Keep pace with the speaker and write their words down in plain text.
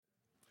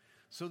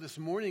So this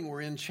morning we're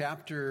in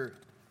chapter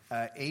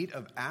 8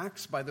 of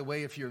Acts. By the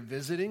way, if you're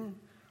visiting,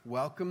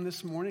 welcome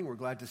this morning. We're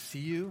glad to see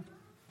you.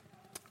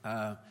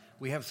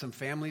 We have some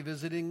family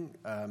visiting.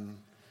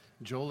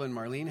 Joel and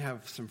Marlene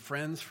have some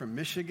friends from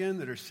Michigan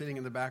that are sitting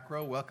in the back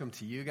row. Welcome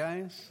to you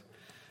guys.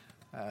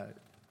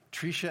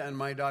 Tricia and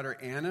my daughter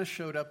Anna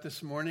showed up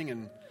this morning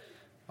and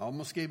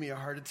almost gave me a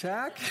heart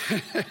attack.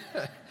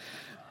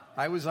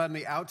 I was on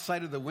the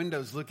outside of the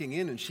windows looking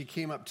in, and she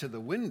came up to the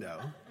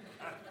window.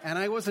 And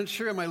I wasn't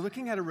sure, am I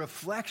looking at a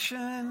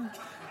reflection?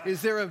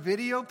 Is there a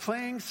video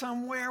playing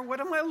somewhere? What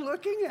am I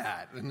looking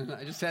at? And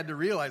I just had to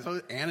realize, oh,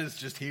 Anna's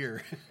just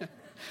here.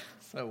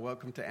 So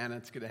welcome to Anna.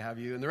 It's good to have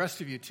you. And the rest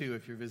of you, too,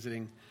 if you're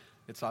visiting.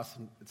 It's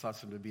awesome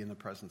to be in the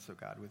presence of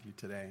God with you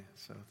today.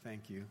 So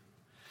thank you.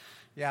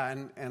 Yeah,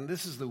 and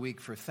this is the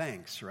week for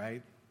thanks,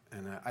 right?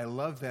 And I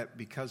love that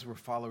because we're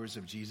followers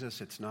of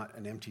Jesus, it's not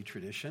an empty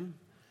tradition.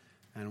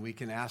 And we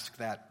can ask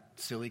that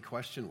silly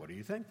question, what are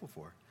you thankful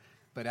for?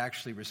 But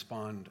actually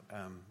respond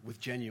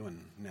with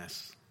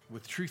genuineness,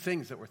 with true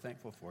things that we're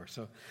thankful for.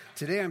 So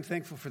today I'm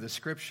thankful for the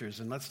scriptures,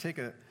 and let's take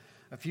a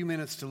few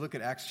minutes to look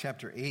at Acts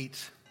chapter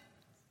 8,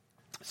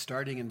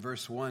 starting in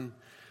verse 1.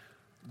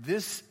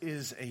 This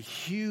is a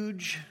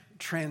huge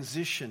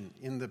transition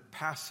in the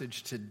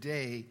passage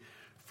today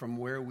from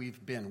where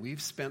we've been.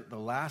 We've spent the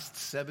last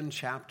 7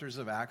 chapters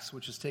of Acts,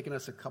 which has taken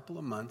us a couple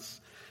of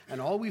months,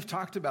 and all we've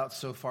talked about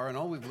so far and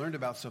all we've learned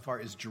about so far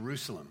is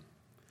Jerusalem.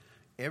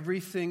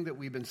 Everything that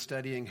we've been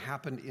studying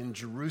happened in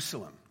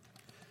Jerusalem.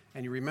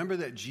 And you remember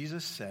that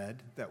Jesus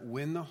said that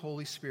when the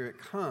Holy Spirit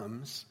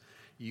comes,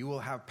 you will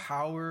have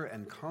power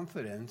and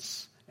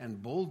confidence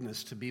and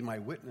boldness to be my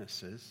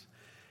witnesses.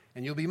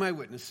 And you'll be my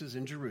witnesses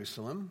in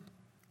Jerusalem,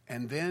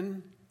 and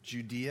then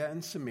Judea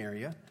and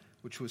Samaria,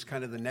 which was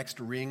kind of the next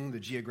ring, the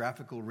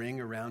geographical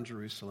ring around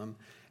Jerusalem.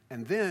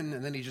 And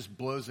then he just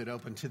blows it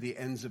open to the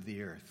ends of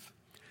the earth.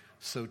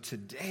 So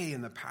today,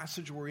 in the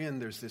passage we're in,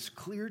 there's this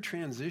clear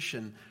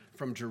transition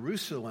from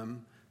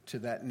Jerusalem to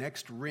that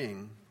next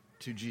ring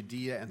to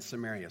Judea and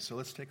Samaria. So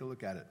let's take a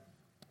look at it.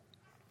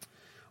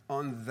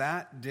 On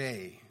that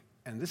day,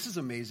 and this is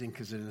amazing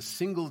because in a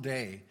single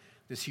day,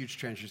 this huge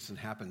transition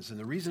happens. And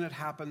the reason it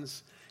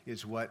happens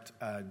is what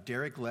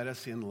Derek led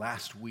us in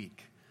last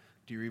week.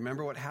 Do you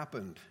remember what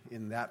happened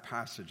in that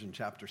passage in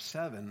chapter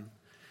 7?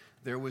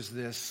 There was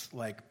this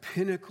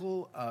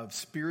pinnacle of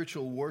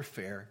spiritual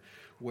warfare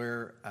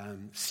where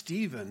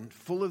Stephen,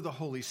 full of the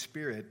Holy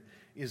Spirit,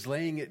 is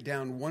laying it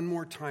down one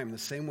more time, the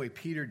same way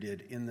Peter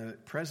did, in the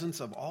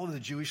presence of all of the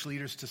Jewish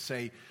leaders to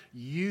say,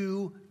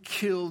 you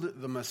killed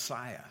the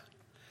Messiah.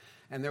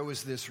 And there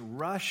was this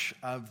rush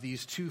of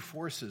these two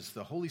forces,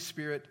 the Holy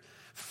Spirit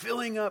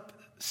filling up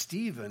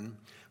Stephen,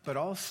 but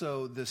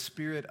also the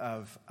spirit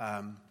of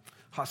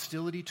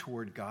hostility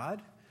toward God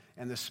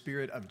and the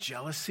spirit of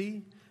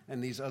jealousy.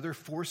 And these other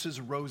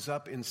forces rose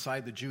up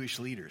inside the Jewish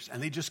leaders,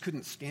 and they just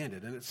couldn't stand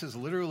it. And it says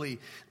literally,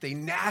 they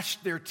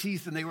gnashed their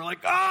teeth, and they were like,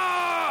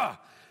 ah!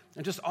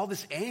 And just all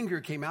this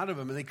anger came out of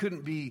them, and they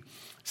couldn't be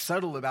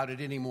subtle about it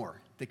anymore.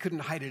 They couldn't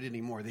hide it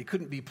anymore. They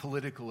couldn't be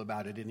political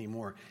about it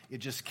anymore. It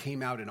just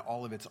came out in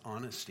all of its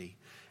honesty.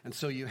 And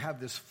so you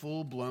have this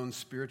full-blown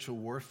spiritual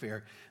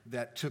warfare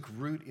that took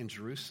root in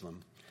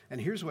Jerusalem.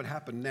 And here's what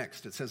happened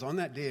next. It says, on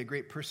that day, a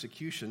great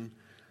persecution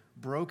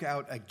broke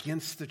out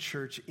against the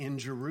church in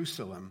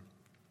Jerusalem,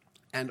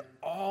 and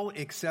all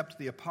except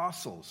the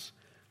apostles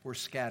were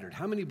scattered.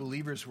 How many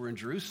believers were in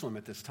Jerusalem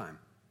at this time?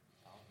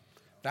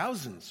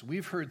 Thousands.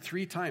 We've heard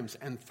 3 times,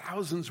 and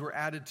thousands were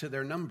added to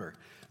their number.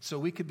 So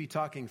we could be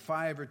talking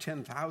 5 or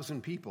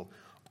 10,000 people.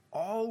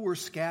 All were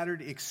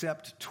scattered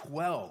except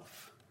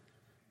 12,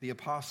 the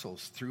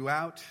apostles,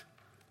 throughout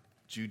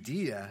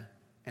Judea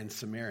and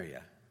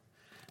Samaria.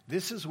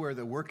 This is where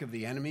the work of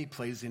the enemy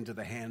plays into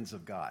the hands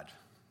of God.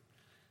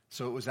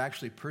 So it was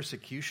actually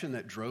persecution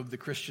that drove the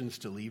Christians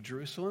to leave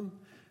Jerusalem.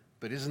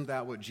 But isn't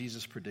that what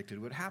Jesus predicted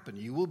would happen?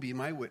 You will be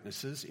my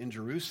witnesses in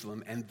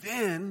Jerusalem and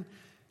then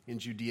in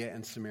Judea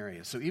and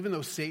Samaria. So even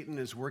though Satan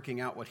is working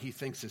out what he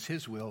thinks is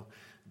his will,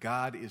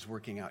 God is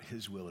working out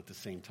his will at the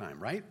same time,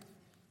 right?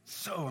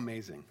 So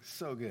amazing,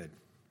 so good.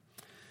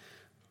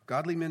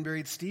 Godly men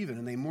buried Stephen,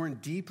 and they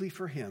mourned deeply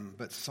for him,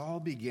 but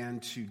Saul began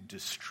to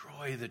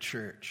destroy the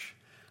church.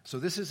 So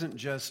this isn't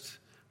just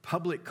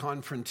public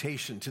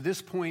confrontation. To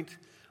this point,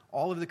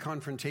 all of the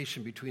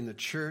confrontation between the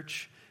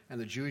church and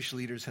the Jewish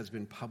leaders has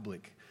been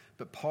public.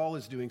 But Saul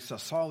is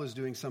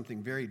doing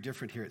something very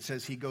different here. It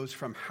says he goes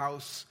from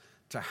house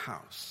to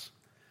house.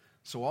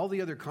 So all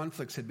the other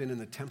conflicts had been in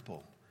the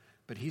temple,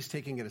 but he's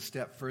taking it a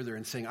step further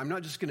and saying, I'm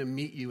not just going to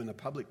meet you in the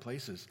public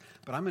places,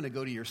 but I'm going to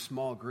go to your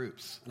small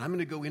groups, and I'm going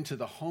to go into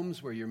the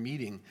homes where you're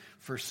meeting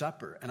for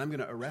supper, and I'm going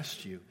to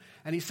arrest you.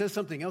 And he says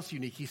something else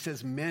unique. He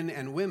says men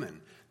and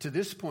women. To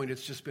this point,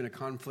 it's just been a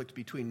conflict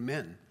between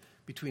men,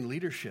 between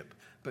leadership.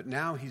 But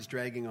now he's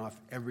dragging off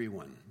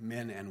everyone,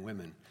 men and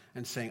women,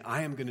 and saying,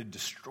 I am going to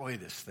destroy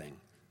this thing.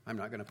 I'm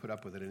not going to put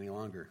up with it any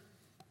longer.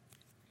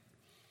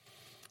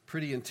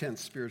 Pretty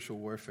intense spiritual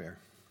warfare.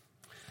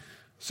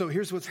 So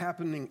here's what's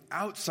happening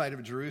outside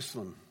of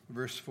Jerusalem,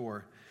 verse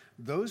 4.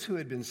 Those who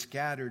had been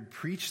scattered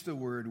preached the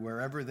word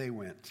wherever they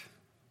went,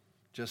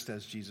 just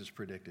as Jesus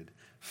predicted.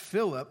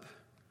 Philip,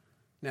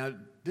 now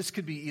this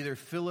could be either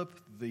Philip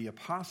the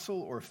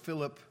apostle or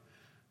Philip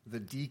the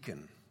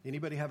deacon.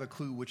 Anybody have a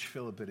clue which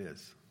Philip it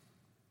is?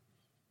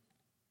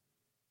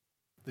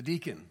 The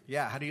deacon.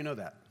 Yeah, how do you know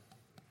that?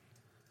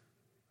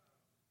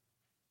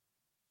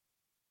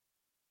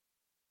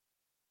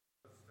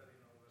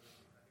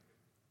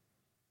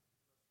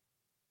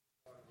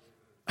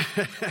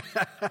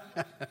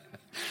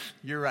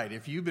 You're right.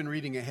 If you've been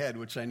reading ahead,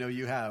 which I know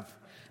you have,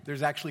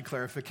 there's actually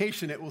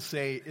clarification.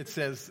 It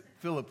says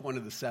Philip, one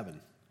of the 7,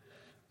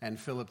 and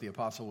Philip the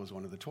apostle was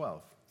one of the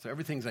 12. So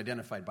everything's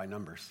identified by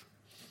numbers.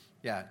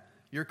 Yeah,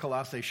 you're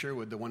Colossae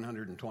Sherwood, the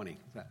 120.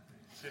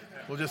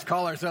 We'll just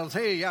call ourselves,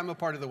 hey, yeah, I'm a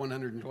part of the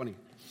 120.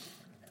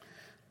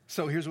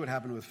 So here's what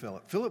happened with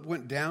Philip. Philip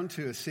went down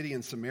to a city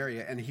in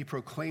Samaria, and he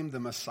proclaimed the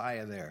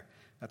Messiah there.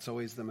 That's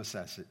always the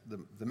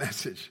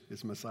message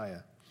is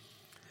Messiah.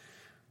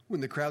 When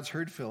the crowds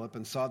heard Philip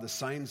and saw the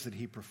signs that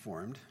he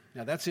performed,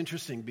 now that's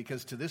interesting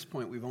because to this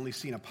point we've only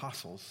seen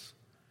apostles,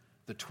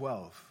 the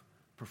 12,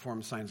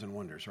 perform signs and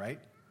wonders, right?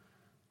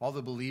 All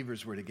the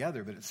believers were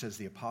together, but it says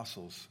the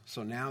apostles.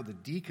 So now the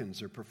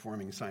deacons are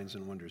performing signs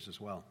and wonders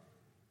as well.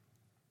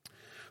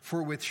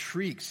 For with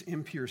shrieks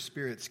impure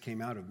spirits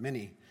came out of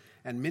many,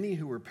 and many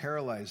who were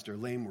paralyzed or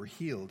lame were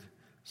healed,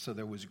 so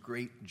there was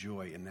great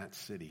joy in that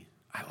city.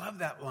 I love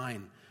that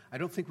line. I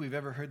don't think we've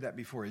ever heard that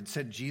before. It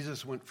said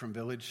Jesus went from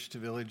village to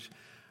village,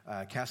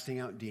 casting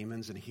out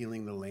demons and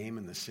healing the lame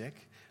and the sick.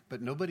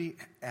 But nobody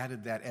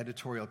added that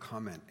editorial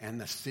comment,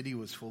 and the city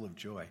was full of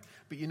joy.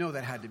 But you know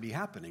that had to be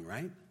happening,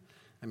 right?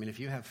 I mean, if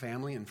you have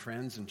family and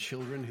friends and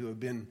children who have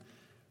been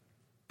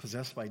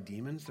possessed by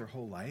demons their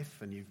whole life,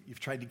 and you've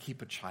tried to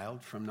keep a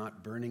child from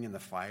not burning in the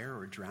fire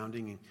or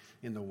drowning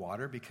in the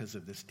water because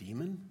of this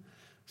demon,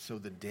 so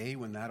the day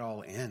when that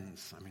all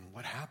ends, I mean,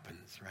 what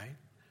happens, right?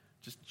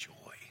 Just joy.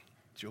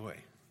 Joy.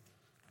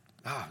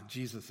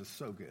 Jesus is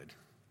so good.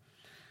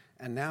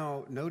 And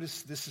now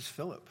notice this is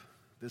Philip.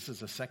 This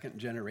is a second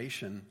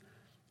generation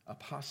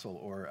apostle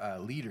or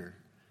leader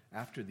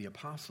after the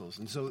apostles.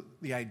 And so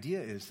the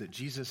idea is that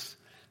Jesus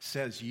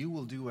says, you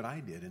will do what I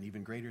did and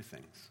even greater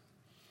things.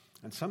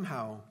 And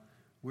somehow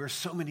we're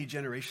so many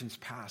generations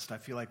past, I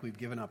feel like we've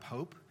given up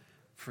hope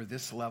for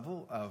this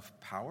level of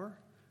power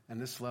and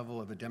this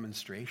level of a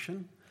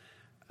demonstration.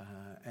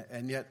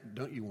 And yet,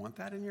 don't you want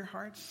that in your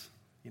hearts?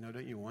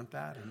 Don't you want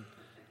that? And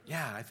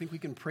yeah, I think we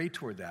can pray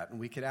toward that. And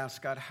we could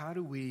ask God, how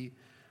do we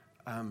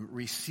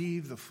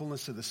receive the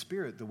fullness of the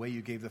Spirit the way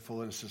you gave the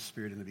fullness of the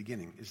Spirit in the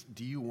beginning?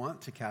 Do you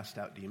want to cast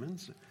out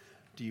demons?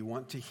 Do you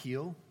want to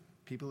heal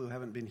people who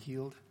haven't been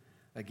healed?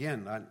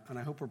 Again, and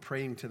I hope we're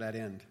praying to that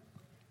end.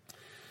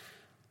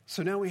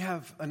 So now we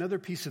have another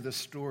piece of the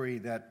story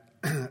that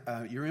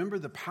you remember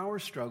the power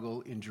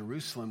struggle in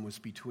Jerusalem was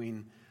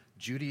between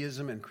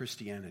Judaism and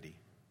Christianity.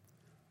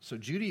 So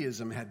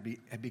Judaism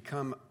had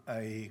become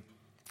a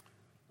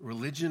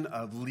religion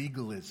of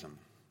legalism,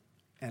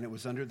 and it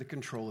was under the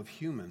control of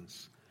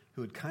humans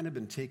who had kind of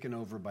been taken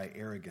over by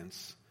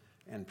arrogance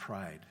and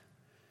pride.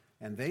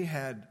 And they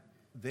had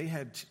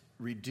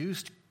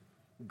reduced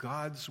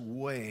God's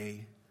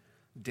way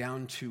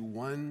down to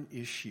one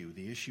issue,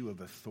 the issue of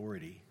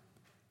authority.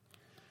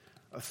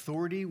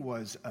 Authority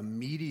was a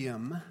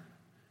medium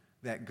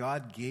that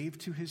God gave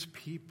to his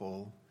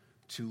people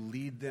to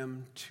lead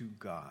them to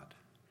God.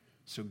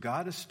 So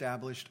God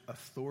established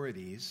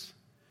authorities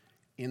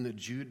in the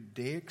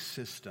Judaic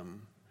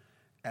system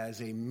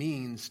as a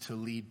means to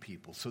lead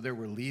people. So there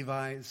were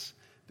Levites,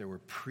 there were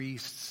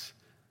priests,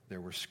 there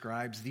were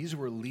scribes. These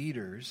were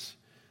leaders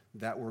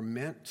that were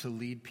meant to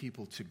lead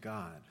people to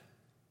God.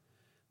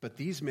 But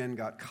these men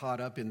got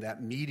caught up in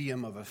that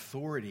medium of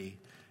authority,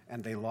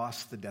 and they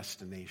lost the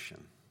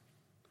destination.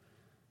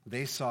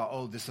 They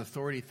saw, this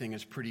authority thing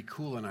is pretty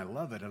cool, and I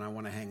love it, and I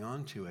want to hang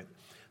on to it.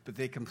 But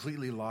they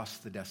completely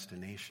lost the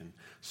destination.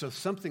 So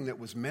something that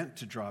was meant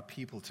to draw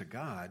people to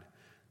God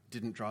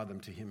didn't draw them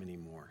to him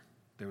anymore.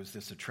 There was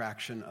this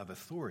attraction of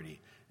authority,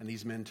 and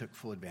these men took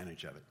full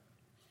advantage of it.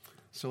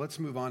 So let's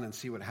move on and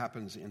see what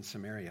happens in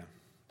Samaria.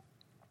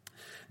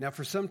 Now,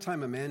 for some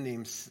time, a man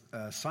named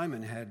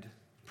Simon had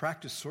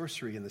practiced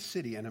sorcery in the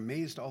city and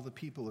amazed all the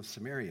people of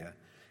Samaria.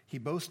 He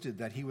boasted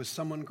that he was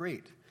someone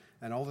great,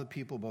 and all the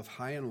people, both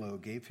high and low,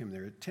 gave him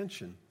their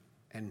attention,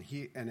 and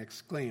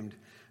exclaimed,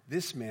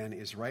 "This man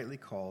is rightly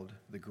called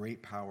the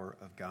great power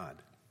of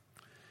God."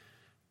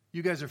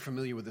 You guys are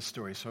familiar with the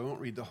story, so I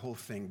won't read the whole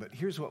thing, but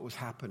here's what was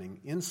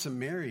happening. In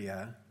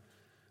Samaria,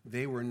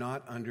 they were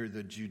not under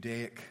the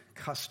Judaic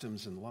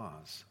customs and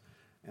laws,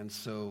 and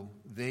so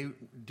they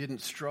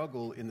didn't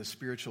struggle in the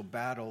spiritual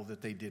battle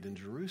that they did in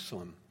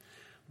Jerusalem.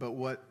 But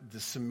what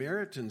the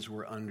Samaritans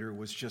were under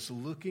was just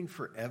looking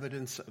for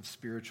evidence of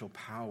spiritual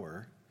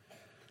power,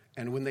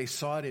 and when they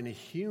saw it in a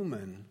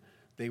human,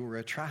 they were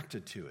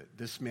attracted to it.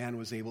 This man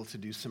was able to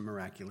do some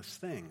miraculous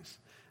things,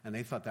 and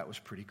they thought that was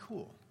pretty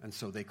cool. And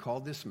so they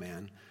called this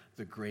man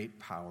the great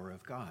power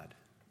of God,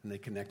 and they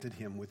connected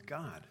him with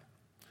God.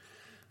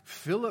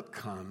 Philip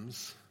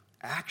comes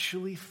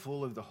actually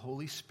full of the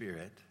Holy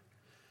Spirit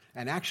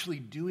and actually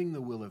doing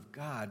the will of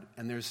God,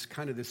 and there's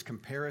kind of this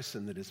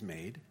comparison that is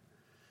made,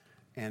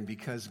 and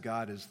because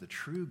God is the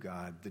true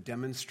God, the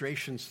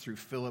demonstrations through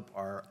Philip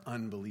are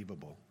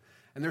unbelievable.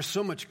 And they're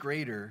so much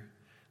greater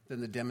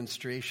than the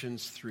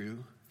demonstrations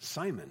through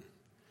Simon.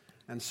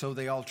 And so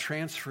they all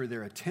transfer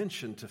their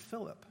attention to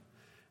Philip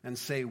and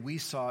say, we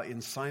saw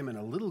in Simon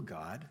a little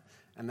God,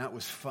 and that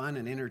was fun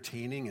and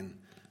entertaining and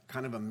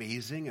kind of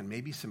amazing, and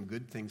maybe some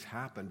good things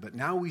happened. But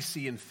now we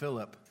see in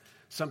Philip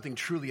something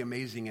truly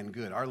amazing and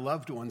good. Our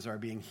loved ones are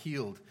being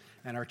healed,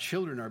 and our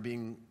children are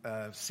being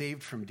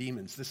saved from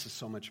demons. This is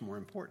so much more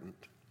important.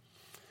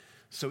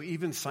 So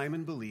even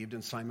Simon believed,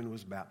 and Simon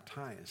was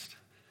baptized.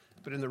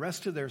 But in the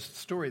rest of their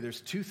story,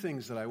 there's two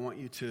things that I want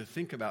you to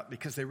think about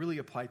because they really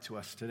apply to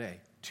us today.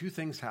 Two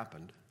things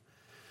happened.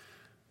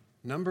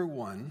 Number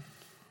one,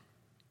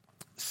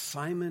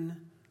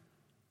 Simon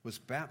was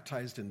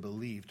baptized and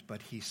believed,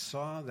 but he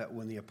saw that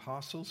when the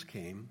apostles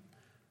came,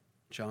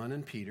 John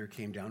and Peter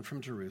came down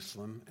from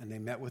Jerusalem, and they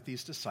met with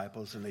these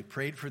disciples, and they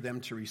prayed for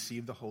them to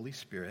receive the Holy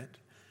Spirit,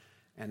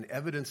 and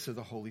evidence of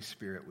the Holy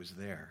Spirit was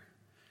there.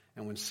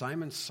 And when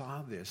Simon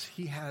saw this,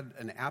 he had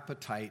an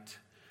appetite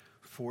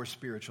for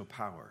spiritual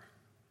power.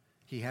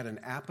 He had an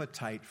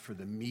appetite for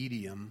the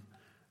medium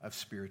of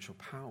spiritual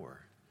power.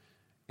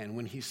 And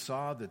when he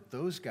saw that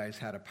those guys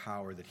had a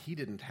power that he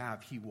didn't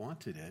have, he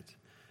wanted it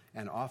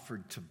and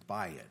offered to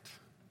buy it.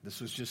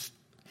 This was just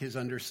his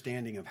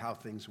understanding of how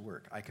things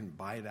work. I can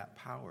buy that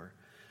power.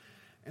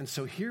 And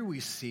so here we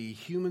see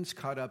humans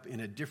caught up in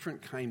a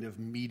different kind of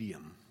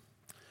medium.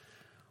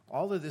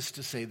 All of this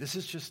to say, this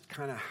is just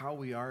kind of how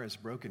we are as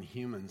broken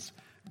humans.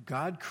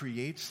 God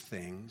creates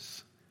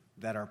things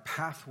that are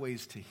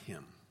pathways to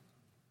him.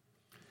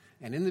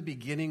 And in the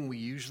beginning, we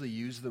usually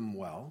use them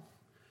well,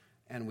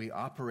 and we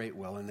operate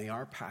well, and they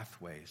are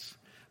pathways.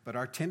 But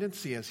our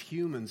tendency as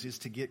humans is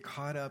to get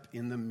caught up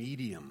in the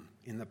medium,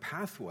 in the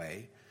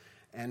pathway,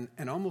 and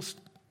almost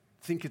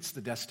think it's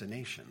the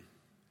destination.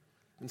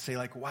 And say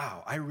like,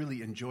 wow, I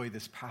really enjoy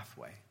this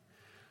pathway.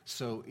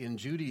 So in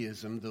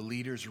Judaism, the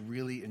leaders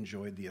really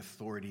enjoyed the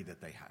authority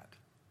that they had.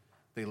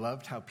 They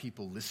loved how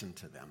people listened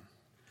to them.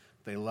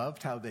 They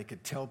loved how they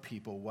could tell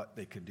people what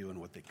they could do and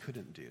what they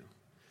couldn't do.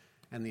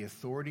 And the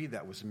authority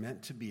that was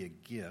meant to be a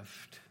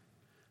gift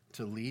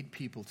to lead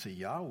people to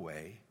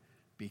Yahweh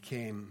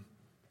became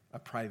a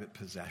private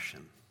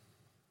possession.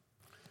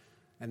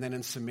 And then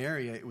in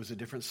Samaria, it was a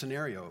different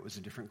scenario. It was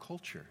a different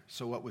culture.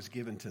 So what was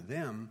given to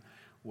them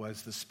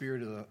was the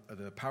spirit of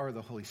the power of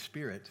the Holy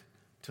Spirit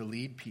to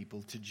lead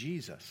people to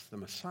Jesus, the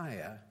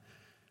Messiah.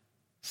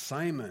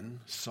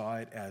 Simon saw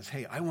it as,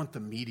 hey, I want the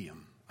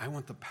medium. I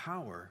want the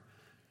power.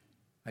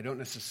 I don't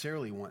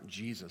necessarily want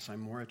Jesus.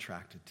 I'm more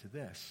attracted to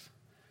this.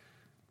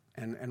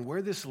 And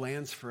where this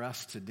lands for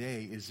us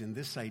today is in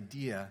this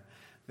idea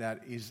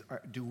that is,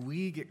 do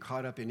we get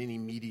caught up in any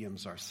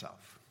mediums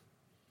ourselves?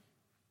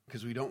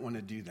 Because we don't want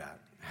to do that.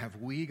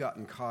 Have we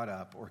gotten caught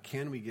up, or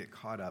can we get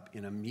caught up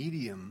in a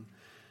medium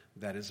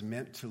that is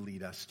meant to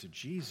lead us to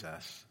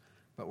Jesus,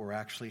 but we're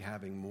actually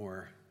having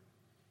more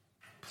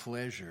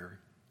pleasure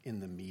in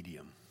the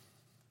medium?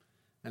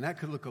 And that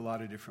could look a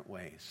lot of different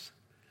ways.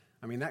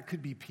 I mean, that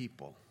could be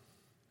people.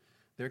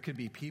 There could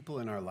be people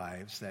in our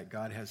lives that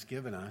God has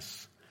given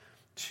us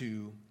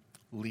to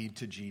lead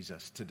to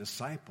Jesus, to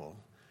disciple,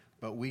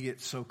 but we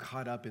get so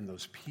caught up in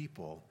those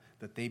people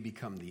that they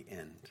become the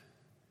end.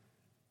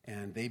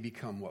 And they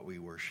become what we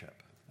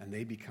worship, and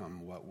they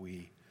become what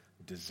we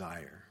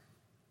desire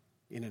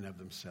in and of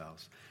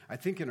themselves. I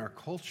think in our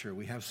culture,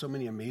 we have so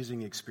many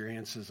amazing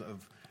experiences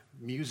of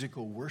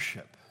musical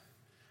worship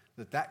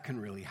that can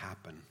really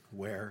happen,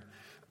 where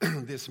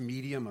this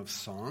medium of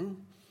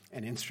song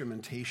and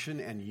instrumentation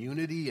and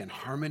unity and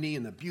harmony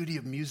and the beauty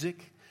of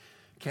music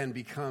can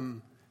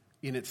become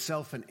in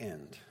itself an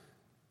end,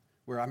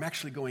 where I'm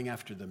actually going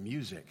after the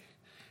music.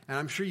 And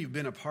I'm sure you've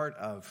been a part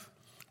of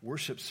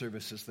worship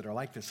services that are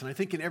like this. And I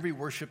think in every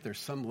worship, there's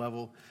some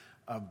level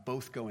of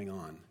both going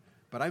on.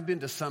 But I've been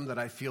to some that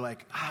I feel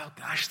like, oh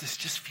gosh, this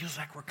just feels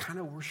like we're kind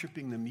of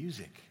worshiping the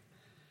music.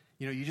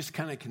 You know, you just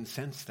kind of can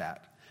sense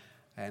that.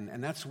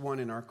 And that's one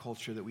in our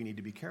culture that we need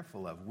to be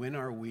careful of. When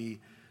are we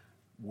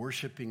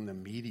worshiping the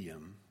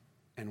medium?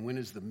 And when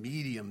is the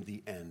medium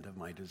the end of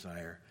my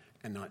desire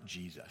and not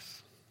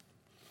Jesus?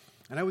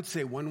 And I would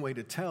say one way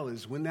to tell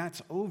is when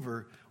that's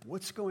over,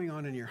 what's going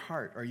on in your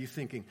heart? Are you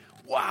thinking,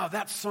 wow,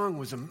 that song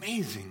was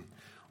amazing?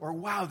 Or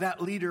wow,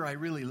 that leader I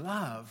really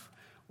love?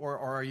 Or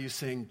are you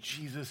saying,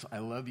 Jesus, I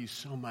love you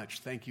so much.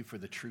 Thank you for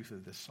the truth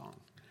of this song.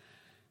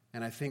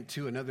 And I think,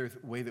 too, another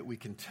way that we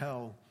can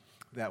tell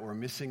that we're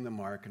missing the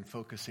mark and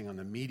focusing on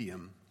the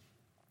medium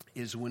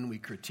is when we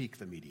critique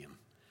the medium.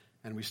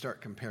 And we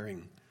start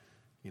comparing,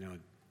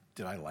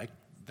 did I like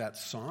that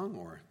song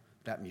or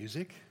that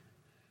music?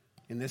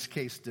 In this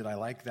case, did I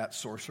like that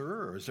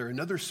sorcerer, or is there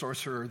another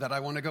sorcerer that I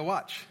want to go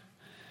watch?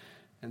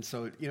 And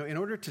so, in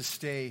order to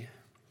stay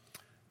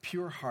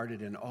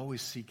pure-hearted and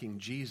always seeking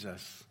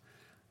Jesus,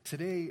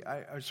 today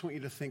I just want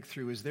you to think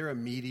through, is there a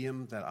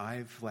medium that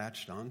I've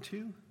latched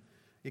onto?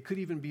 It could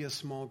even be a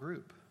small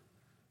group.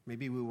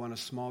 Maybe we want a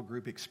small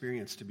group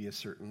experience to be a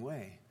certain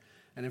way.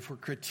 And if we're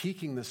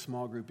critiquing the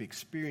small group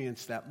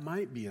experience, that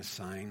might be a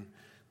sign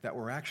that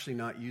we're actually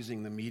not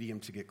using the medium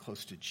to get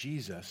close to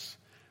Jesus,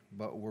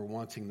 but we're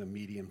wanting the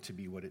medium to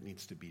be what it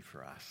needs to be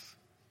for us.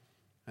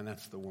 And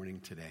that's the warning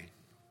today.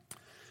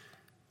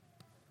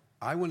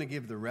 I want to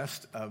give the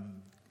rest of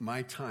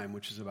my time,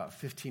 which is about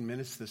 15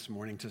 minutes this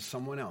morning, to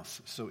someone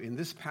else. So in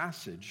this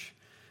passage,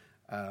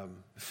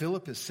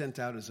 Philip is sent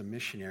out as a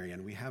missionary,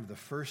 and we have the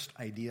first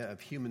idea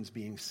of humans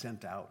being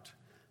sent out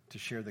to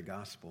share the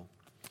gospel.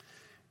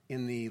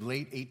 In the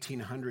late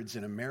 1800s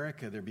in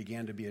America, there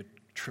began to be a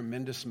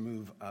tremendous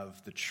move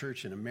of the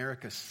church in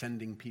America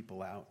sending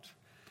people out.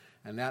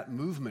 And that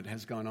movement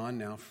has gone on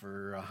now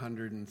for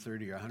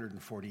 130 or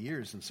 140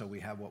 years, and so we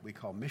have what we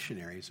call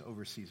missionaries,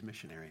 overseas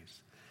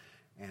missionaries.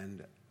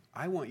 And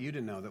I want you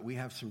to know that we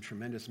have some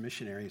tremendous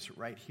missionaries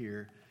right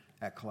here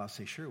at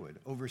Colossae Sherwood,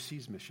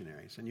 overseas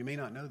missionaries. And you may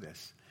not know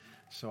this.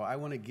 So I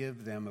want to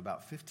give them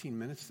about 15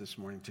 minutes this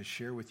morning to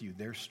share with you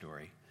their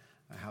story,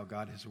 how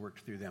God has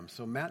worked through them.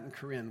 So Matt and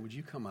Corinne, would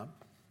you come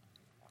up?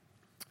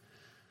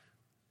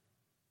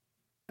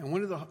 And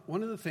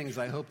one of the things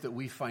I hope that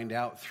we find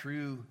out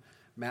through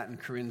Matt and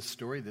Corinne's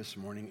story this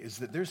morning is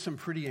that there's some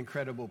pretty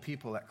incredible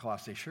people at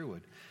Colossae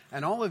Sherwood.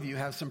 And all of you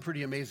have some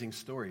pretty amazing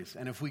stories.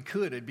 And if we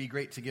could, it'd be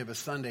great to give a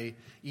Sunday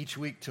each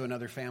week to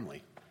another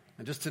family.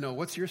 And just to know,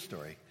 what's your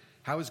story?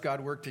 How has God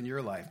worked in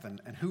your life?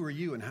 And who are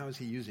you and how is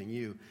he using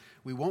you?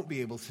 We won't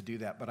be able to do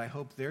that, but I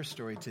hope their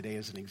story today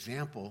is an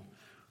example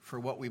for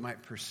what we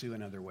might pursue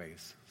in other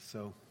ways.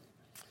 So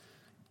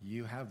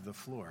you have the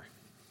floor.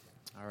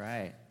 All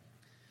right.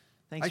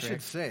 Thanks, Rick.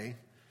 Should say,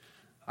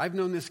 I've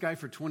known this guy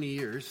for 20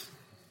 years,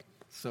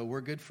 so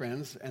we're good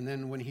friends. And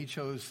then when he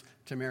chose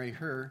to marry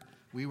her,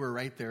 we were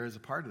right there as a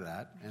part of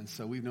that. And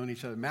so we've known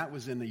each other. Matt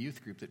was in the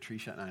youth group that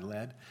Trisha and I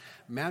led.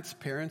 Matt's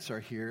parents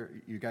are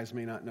here. You guys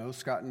may not know.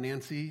 Scott and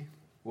Nancy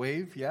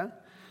wave, yeah?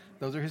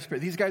 Those are his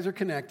parents. These guys are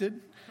connected.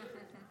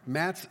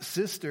 Matt's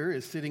sister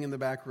is sitting in the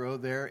back row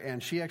there,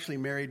 and she actually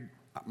married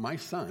my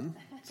son.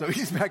 So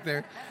he's back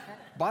there.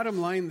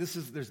 Bottom line,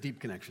 there's deep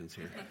connections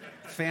here.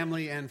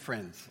 Family and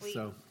friends.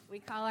 We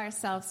call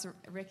ourselves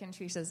Rick and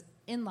Trisha's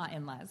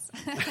in-laws.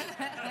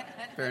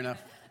 Fair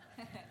enough.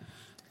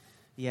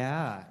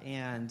 Yeah,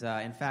 and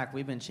in fact,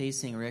 we've been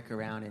chasing Rick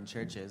around in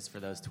churches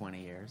for those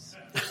 20 years.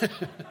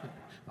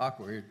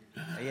 Awkward.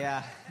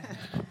 Yeah.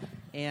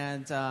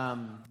 And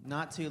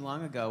not too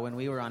long ago, when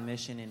we were on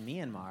mission in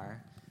Myanmar,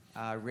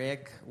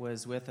 Rick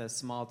was with a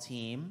small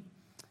team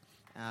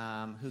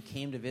who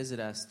came to visit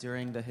us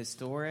during the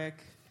historic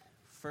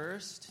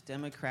first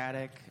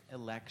democratic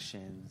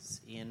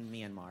elections in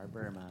Myanmar,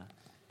 Burma,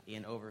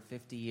 in over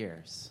 50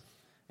 years.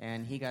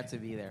 And he got to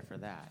be there for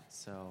that.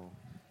 So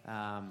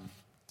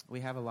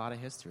we have a lot of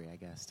history, I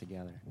guess,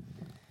 together.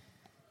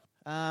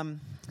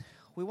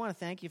 We want to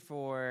thank you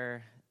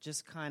for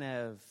just kind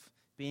of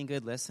being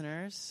good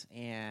listeners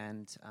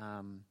and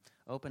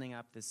opening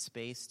up this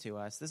space to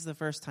us. This is the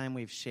first time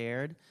we've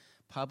shared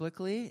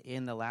publicly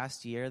in the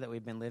last year that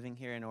we've been living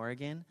here in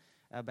Oregon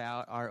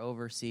about our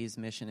overseas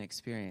mission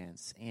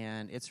experience.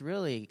 And it's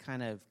really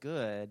kind of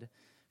good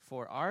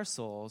for our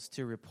souls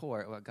to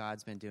report what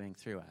God's been doing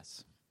through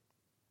us.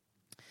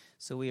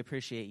 So we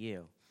appreciate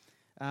you.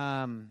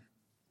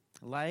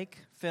 Like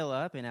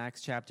Philip in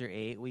Acts chapter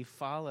 8, we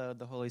followed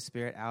the Holy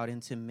Spirit out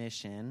into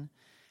mission.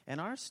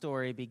 And our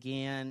story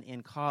began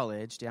in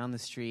college down the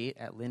street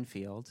at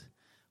Linfield,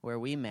 where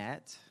we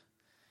met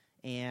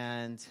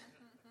and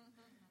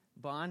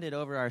bonded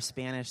over our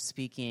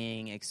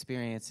Spanish-speaking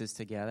experiences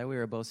together. We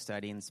were both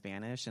studying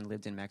Spanish and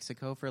lived in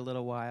Mexico for a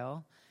little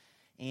while.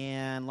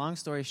 And long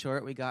story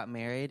short, we got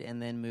married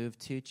and then moved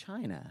to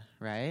China,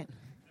 right?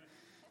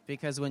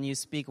 Because when you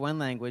speak one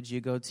language,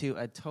 you go to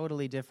a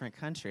totally different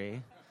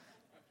country.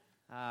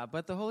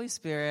 But the Holy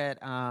Spirit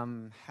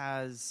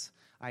has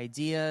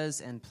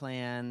ideas and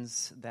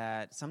plans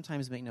that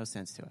sometimes make no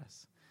sense to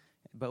us.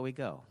 But we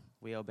go.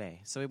 We obey.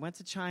 So we went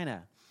to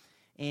China.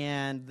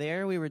 And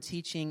there we were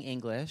teaching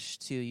English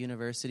to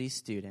university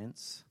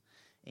students.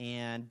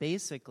 And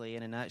basically,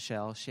 in a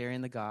nutshell,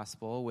 sharing the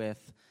gospel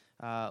with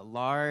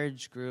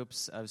large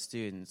groups of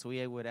students.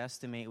 We would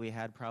estimate we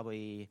had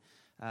probably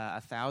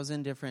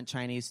 1,000 different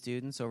Chinese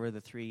students over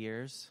the 3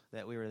 years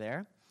that we were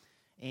there.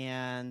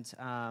 And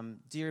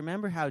do you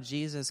remember how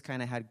Jesus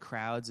kind of had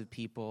crowds of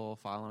people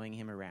following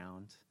him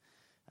around?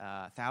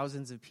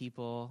 Thousands of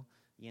people,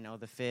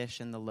 the fish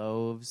and the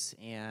loaves,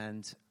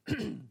 and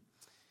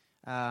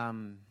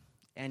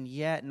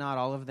yet not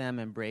all of them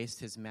embraced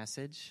his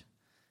message.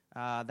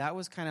 That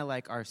was kind of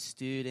like our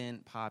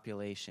student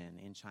population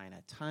in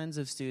China. Tons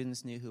of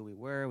students knew who we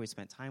were. We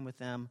spent time with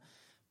them,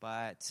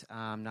 but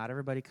not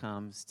everybody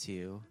comes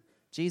to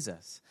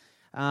Jesus.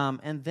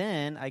 And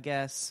then, I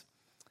guess,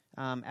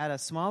 at a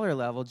smaller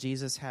level,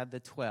 Jesus had the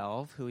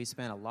 12, who he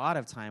spent a lot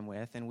of time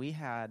with, and we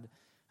had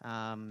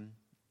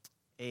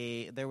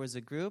there was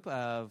a group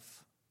of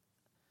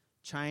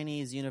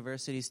Chinese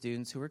university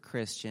students who were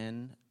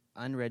Christian,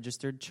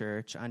 unregistered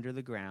church, under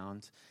the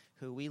ground,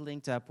 who we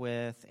linked up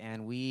with,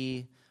 and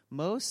we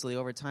mostly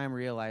over time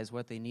realized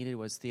what they needed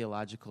was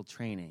theological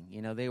training.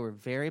 You know, they were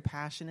very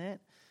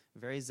passionate,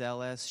 very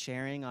zealous,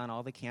 sharing on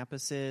all the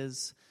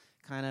campuses,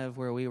 kind of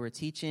where we were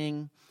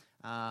teaching.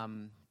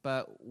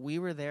 But we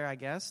were there, I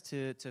guess,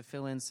 to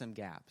fill in some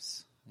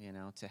gaps, you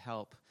know, to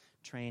help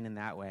train in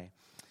that way.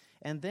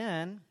 And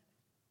then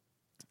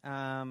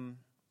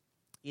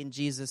in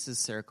Jesus'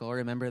 circle,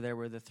 remember there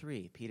were the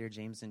three, Peter,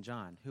 James, and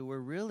John, who were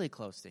really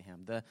close to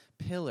him, the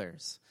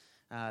pillars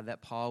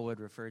that Paul would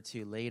refer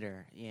to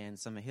later in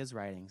some of his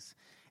writings.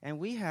 And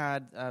we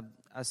had a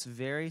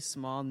very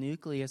small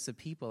nucleus of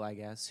people, I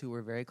guess, who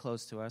were very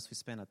close to us. We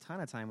spent a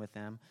ton of time with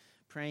them,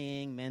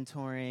 praying,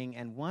 mentoring,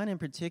 and one in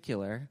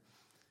particular,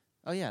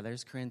 oh yeah,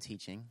 there's Corinne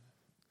teaching.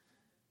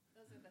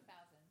 Those are the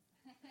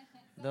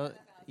thousands.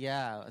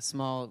 Yeah, a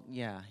small,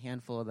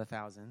 handful of the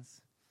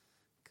thousands.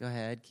 Go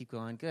ahead, keep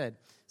going, good.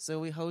 So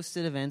we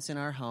hosted events in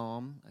our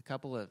home. A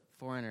couple of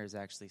foreigners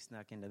actually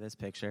snuck into this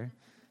picture.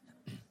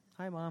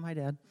 Hi, Mom. Hi,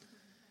 Dad.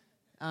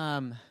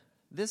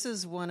 This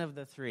is one of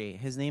the three.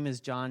 His name is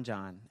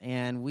John,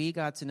 and we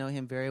got to know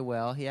him very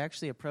well. He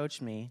actually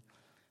approached me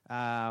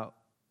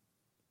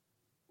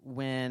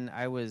when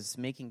I was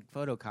making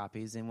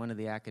photocopies in one of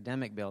the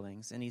academic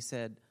buildings, and he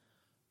said,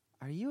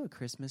 "Are you a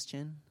Christmas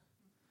chin?"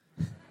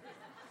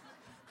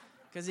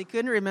 Because he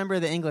couldn't remember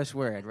the English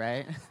word,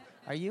 right?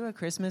 Are you a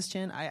Christmas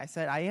chin? I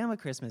said, I am a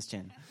Christmas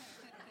chin.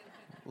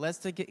 Let's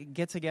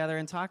get together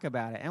and talk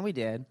about it. And we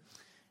did.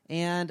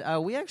 And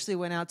we actually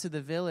went out to the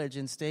village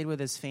and stayed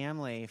with his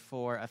family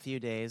for a few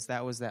days.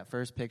 That was that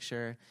first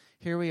picture.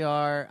 Here we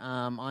are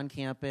on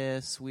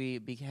campus.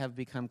 We have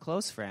become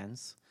close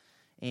friends.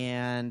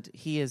 And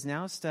he is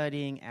now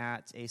studying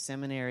at a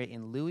seminary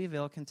in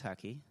Louisville,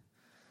 Kentucky,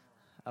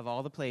 of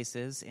all the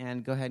places.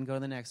 And go ahead and go to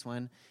the next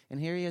one. And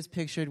here he is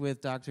pictured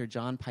with Dr.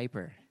 John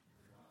Piper.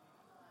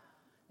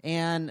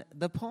 And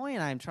the point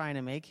I'm trying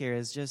to make here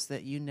is just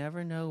that you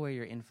never know where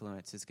your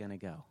influence is going to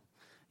go.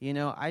 You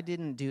know, I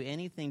didn't do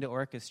anything to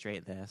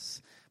orchestrate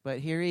this, but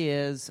here he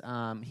is.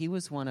 He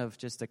was one of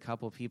just a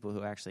couple people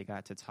who actually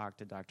got to talk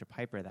to Dr.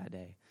 Piper that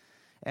day.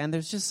 And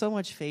there's just so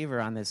much favor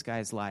on this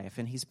guy's life.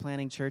 And he's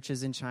planting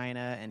churches in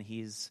China, and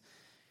he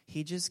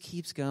just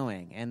keeps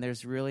going. And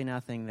there's really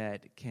nothing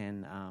that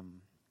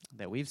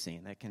we've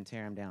seen that can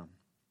tear him down.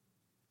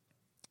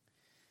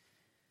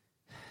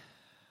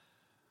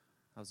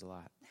 That was a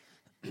lot.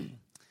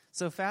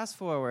 So fast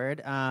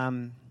forward,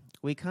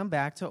 we come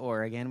back to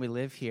Oregon. We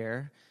live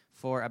here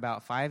for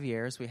about 5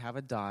 years. We have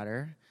a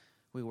daughter.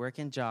 We work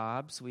in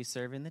jobs. We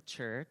serve in the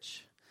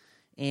church.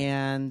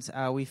 And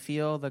we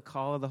feel the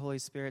call of the Holy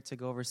Spirit to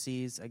go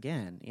overseas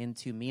again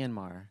into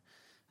Myanmar,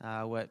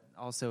 what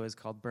also is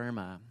called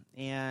Burma.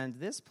 And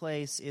this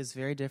place is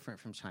very different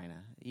from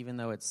China, even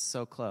though it's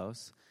so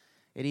close.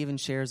 It even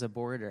shares a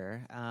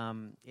border.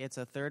 It's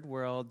a third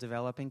world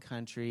developing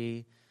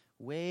country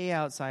way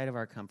outside of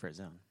our comfort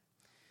zone.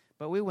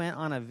 But we went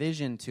on a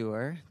vision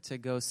tour to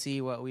go see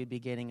what we'd be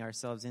getting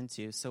ourselves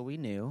into, so we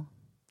knew.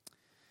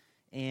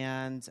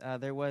 And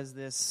there was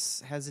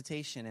this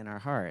hesitation in our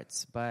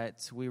hearts,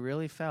 but we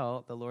really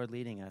felt the Lord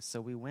leading us, so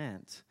we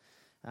went.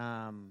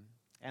 And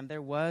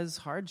there was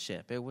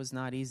hardship. It was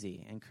not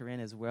easy, and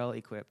Corinne is well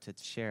equipped to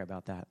share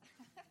about that.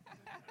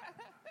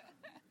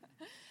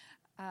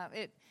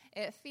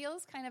 It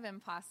feels kind of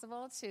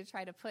impossible to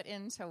try to put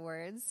into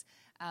words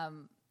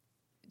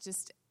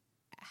just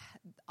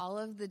all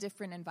of the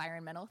different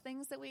environmental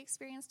things that we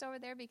experienced over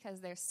there,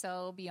 because they're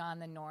so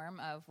beyond the norm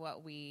of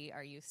what we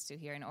are used to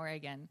here in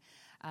Oregon.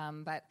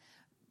 But,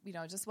 you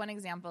know, just one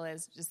example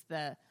is just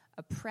the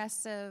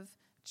oppressive,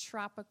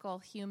 tropical,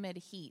 humid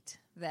heat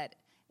that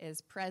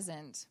is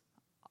present.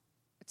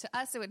 To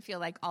us, it would feel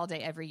like all day,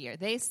 every year.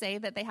 They say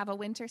that they have a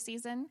winter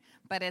season,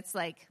 but it's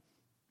like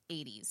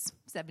 80s,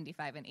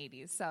 75 and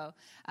 80s. So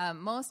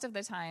most of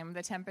the time,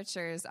 the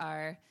temperatures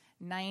are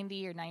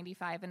 90 or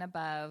 95 and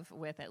above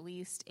with at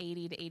least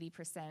 80 to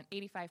 80%,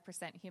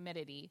 85%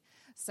 humidity.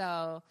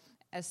 So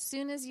as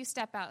soon as you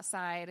step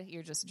outside,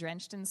 you're just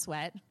drenched in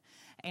sweat,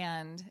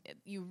 and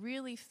you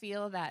really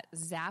feel that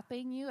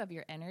zapping you of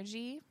your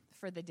energy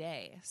for the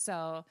day.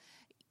 So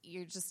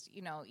you're just,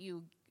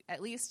 you,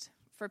 at least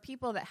for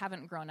people that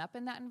haven't grown up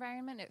in that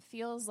environment, it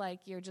feels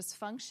like you're just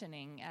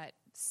functioning at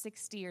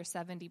 60 or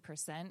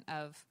 70%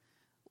 of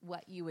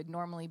what you would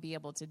normally be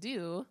able to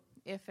do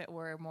if it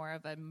were more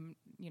of a,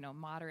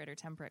 moderate or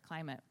temperate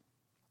climate.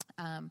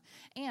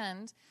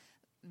 And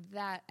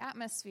that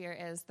atmosphere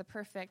is the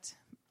perfect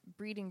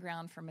breeding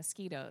ground for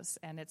mosquitoes.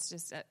 And it's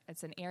just,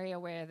 it's an area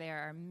where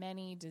there are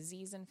many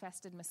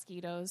disease-infested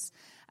mosquitoes.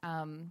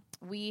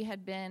 We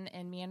had been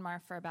in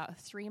Myanmar for about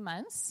 3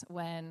 months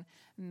when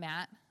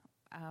Matt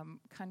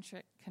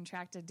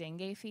contracted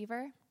dengue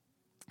fever.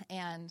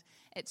 And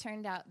it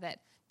turned out that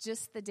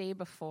just the day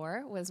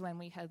before was when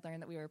we had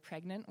learned that we were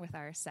pregnant with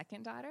our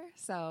second daughter.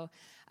 So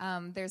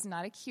there's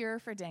not a cure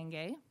for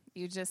dengue.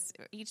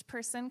 Each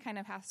person kind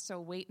of has to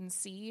wait and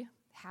see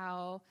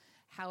how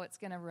how it's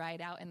going to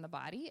ride out in the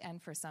body,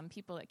 and for some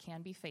people it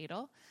can be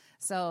fatal.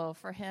 So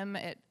for him,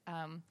 it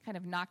kind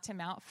of knocked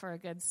him out for a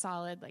good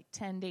solid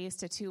 10 days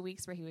to 2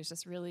 weeks, where he was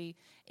just really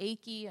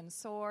achy and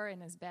sore in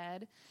his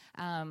bed.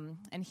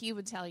 And he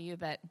would tell you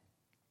that,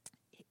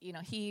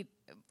 he,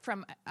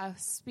 from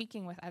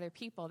speaking with other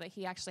people, that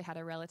he actually had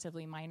a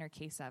relatively minor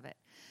case of it.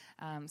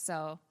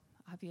 So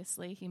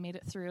obviously he made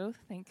it through.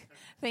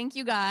 Thank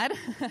you, God.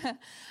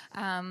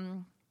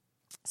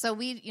 So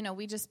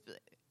we just,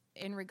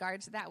 in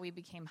regard to that, we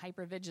became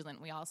hyper vigilant.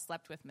 We all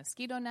slept with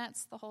mosquito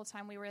nets the whole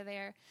time we were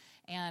there.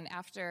 And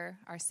after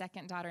our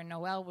second daughter,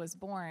 Noelle, was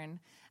born,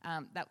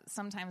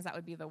 sometimes that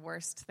would be the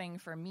worst thing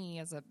for me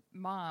as a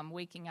mom,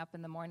 waking up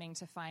in the morning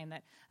to find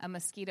that a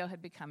mosquito had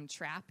become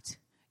trapped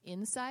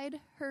inside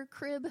her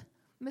crib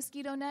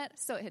mosquito net.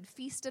 So it had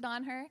feasted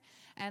on her.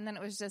 And then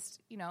it was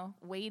just,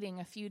 waiting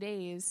a few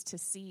days to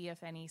see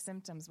if any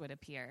symptoms would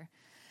appear.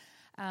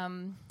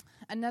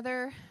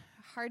 Another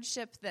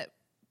hardship that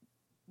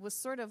was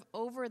sort of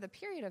over the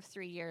period of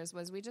 3 years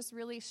was we just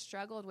really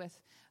struggled with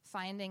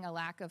finding a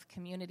lack of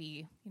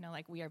community,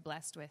 like we are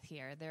blessed with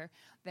here.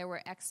 There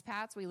were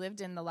expats. We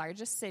lived in the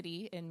largest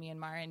city in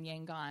Myanmar, in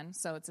Yangon,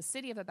 so it's a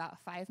city of about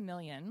 5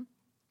 million.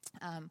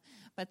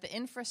 But the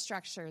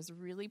infrastructure is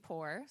really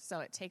poor, so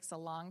it takes a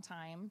long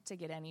time to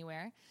get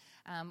anywhere.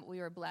 We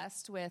were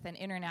blessed with an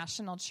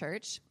international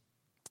church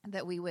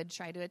that we would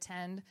try to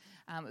attend.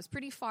 It was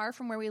pretty far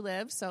from where we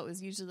lived, so it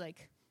was usually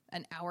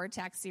an hour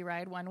taxi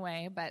ride one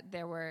way, but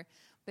there were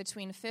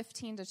between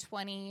 15 to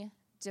 20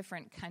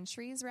 different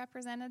countries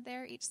represented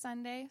there each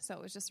Sunday, so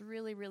it was just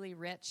really, really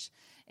rich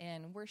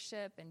in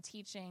worship and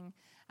teaching.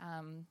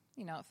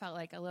 It felt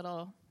like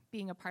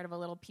being a part of a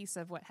little piece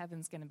of what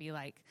heaven's going to be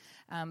like.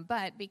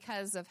 But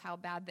because of how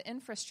bad the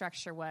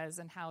infrastructure was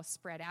and how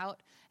spread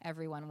out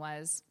everyone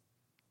was,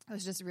 it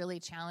was just really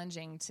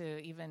challenging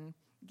to even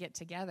get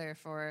together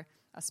for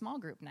a small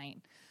group night.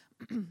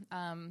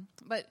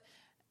 But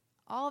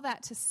all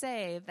that to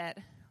say that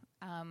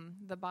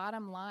the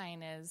bottom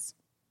line is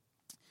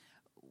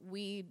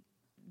we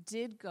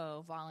did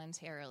go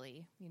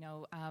voluntarily.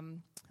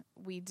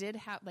 We did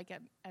have,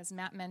 as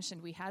Matt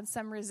mentioned, we had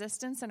some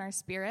resistance in our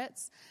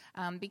spirits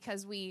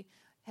because we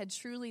had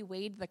truly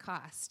weighed the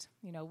cost.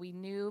 We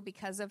knew,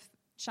 because of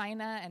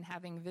China and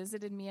having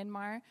visited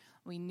Myanmar,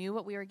 we knew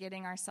what we were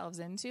getting ourselves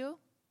into.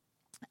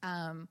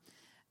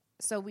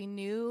 So we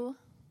knew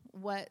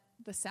what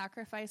the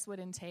sacrifice would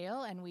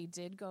entail, and we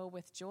did go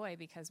with joy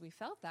because we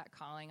felt that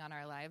calling on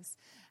our lives.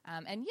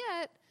 And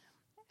yet,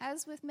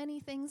 as with many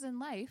things in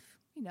life,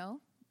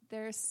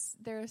 there's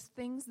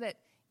things that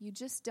you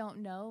just don't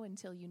know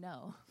until you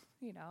know,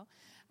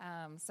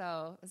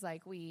 So it was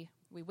we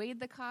weighed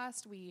the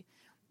cost,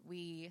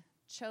 we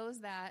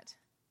chose that,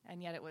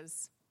 and yet it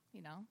was,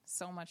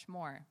 so much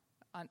more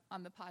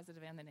on the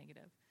positive and the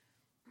negative.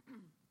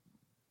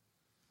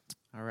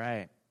 All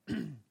right.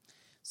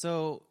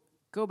 So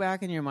go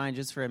back in your mind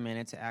just for a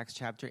minute to Acts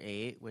chapter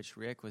 8, which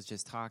Rick was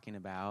just talking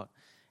about.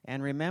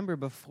 And remember,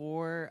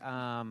 before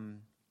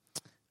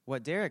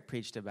what Derek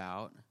preached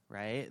about,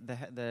 right,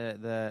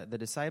 the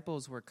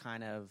disciples were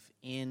kind of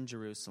in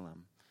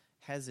Jerusalem,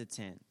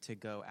 hesitant to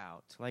go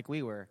out, like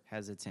we were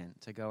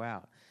hesitant to go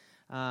out.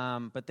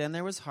 But then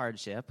there was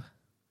hardship,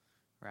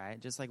 right,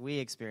 just like we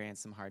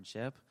experienced some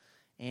hardship.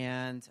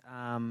 And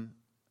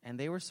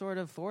they were sort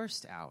of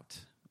forced out.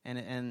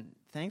 And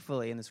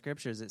thankfully, in the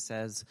scriptures, it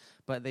says,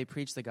 but they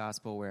preached the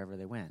gospel wherever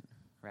they went,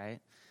 right?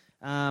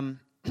 And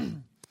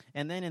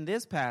then in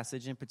this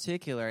passage in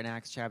particular, in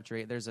Acts chapter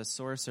 8, there's a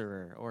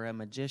sorcerer or a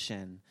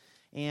magician.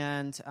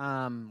 And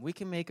we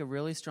can make a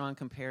really strong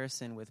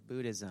comparison with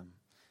Buddhism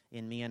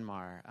in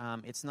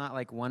Myanmar. It's not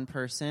like one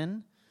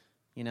person,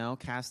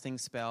 casting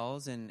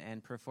spells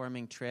and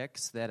performing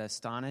tricks that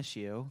astonish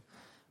you.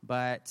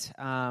 But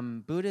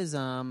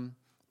Buddhism,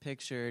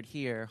 pictured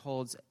here,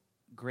 holds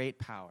great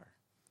power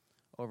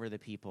over the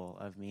people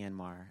of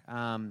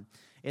Myanmar.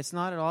 It's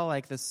not at all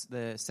like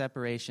the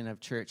separation of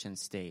church and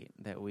state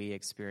that we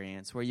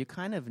experience, where you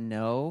kind of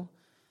know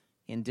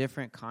in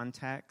different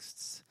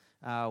contexts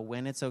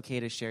when it's okay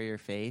to share your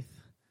faith,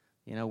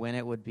 when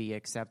it would be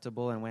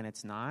acceptable and when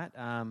it's not.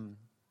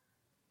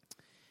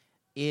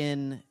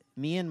 In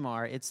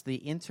Myanmar, it's the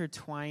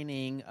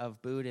intertwining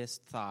of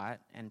Buddhist thought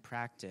and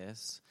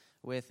practice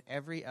with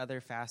every other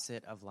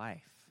facet of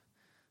life.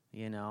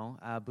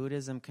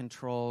 Buddhism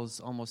controls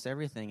almost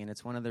everything, and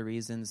it's one of the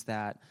reasons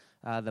that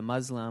the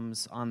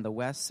Muslims on the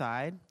west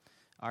side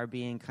are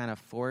being kind of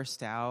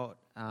forced out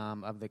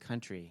of the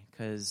country,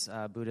 because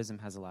Buddhism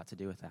has a lot to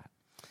do with that.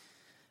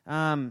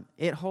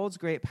 It holds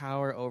great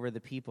power over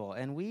the people,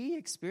 and we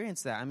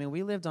experienced that. I mean,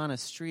 we lived on a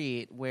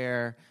street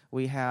where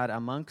we had a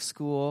monk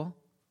school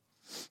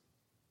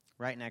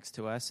right next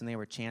to us, and they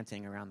were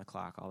chanting around the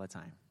clock all the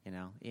time,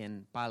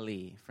 in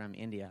Pali from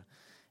India.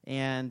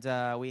 And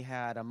we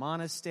had a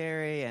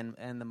monastery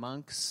and the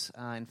monks.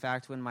 In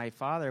fact, when my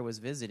father was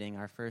visiting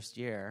our first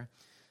year,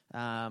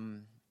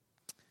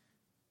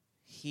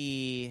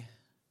 he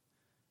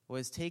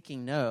was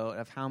taking note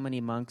of how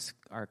many monks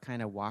are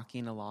kind of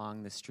walking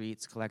along the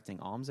streets collecting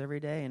alms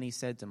every day, and he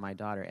said to my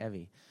daughter,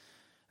 Evie,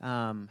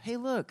 hey,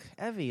 look,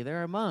 Evie,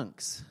 there are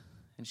monks.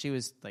 And she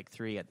was like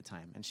 3 at the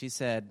time, and she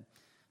said,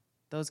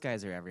 those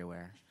guys are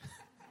everywhere.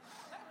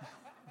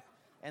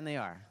 And they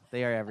are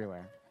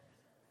everywhere.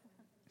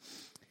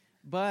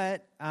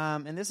 But,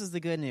 and this is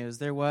the good news,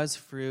 there was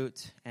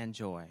fruit and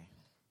joy,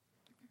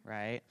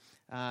 right?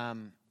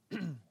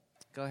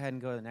 Go ahead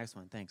and go to the next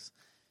one, thanks.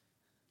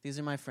 These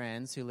are my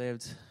friends who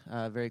lived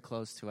very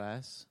close to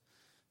us.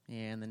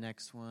 And the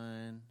next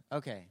one,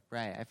 okay,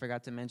 right, I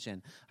forgot to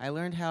mention. I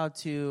learned how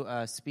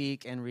to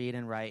speak and read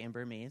and write in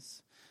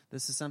Burmese.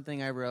 This is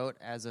something I wrote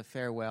as a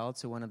farewell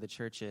to one of the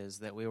churches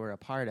that we were a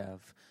part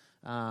of.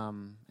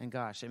 And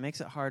gosh, it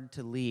makes it hard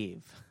to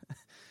leave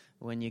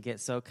when you get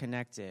so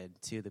connected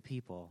to the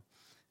people.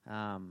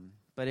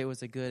 But it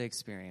was a good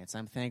experience.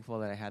 I'm thankful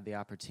that I had the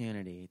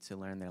opportunity to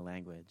learn their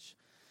language.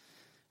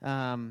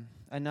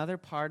 Another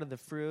part of the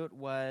fruit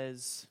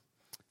was,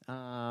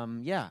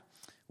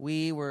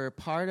 we were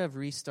part of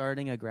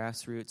restarting a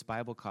grassroots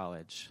Bible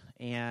college.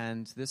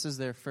 And this is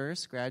their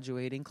first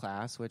graduating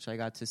class, which I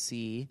got to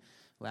see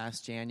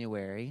last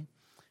January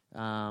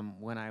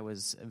when I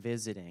was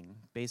visiting,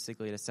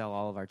 basically to sell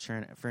all of our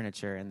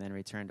furniture and then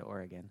return to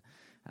Oregon.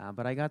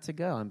 But I got to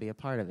go and be a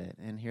part of it,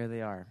 and here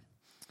they are.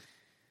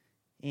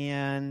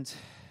 And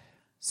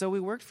so we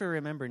worked for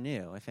Remember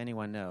New, if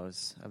anyone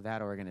knows of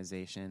that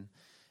organization,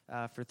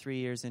 for 3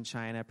 years in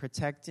China,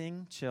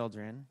 protecting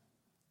children,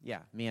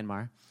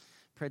 Myanmar,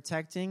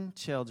 protecting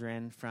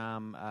children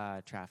from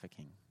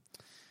trafficking.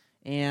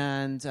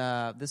 And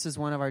this is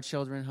one of our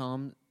children's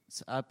homes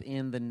up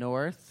in the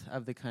north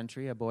of the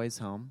country, a boys'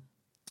 home.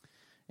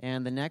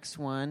 And the next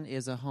one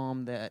is a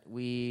home that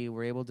we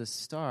were able to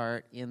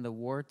start in the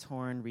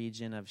war-torn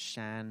region of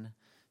Shan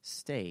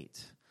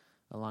State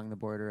along the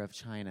border of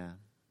China.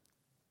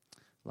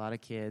 A lot of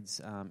kids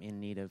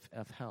in need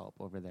of help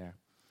over there.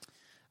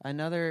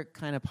 Another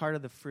kind of part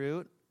of the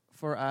fruit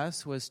for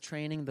us was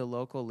training the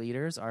local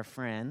leaders, our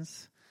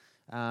friends,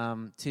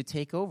 to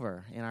take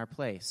over in our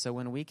place. So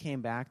when we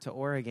came back to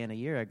Oregon a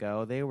year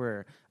ago, they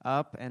were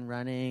up and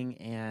running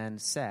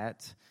and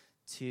set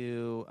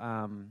to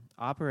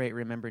operate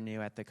Remember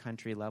New at the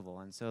country level.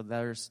 And so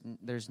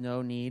there's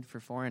no need for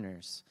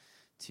foreigners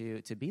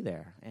to be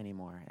there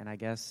anymore. And I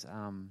guess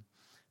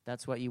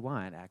that's what you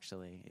want,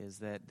 actually, is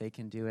that they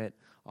can do it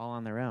all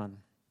on their own.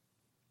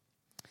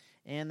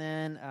 And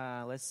then,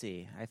 let's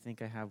see, I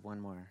think I have one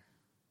more.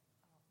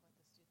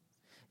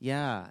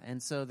 Yeah,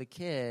 and so the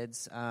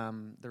kids,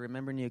 the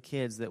Remember New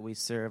kids that we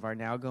serve are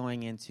now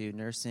going into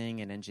nursing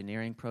and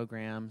engineering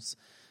programs.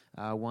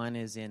 One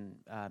is in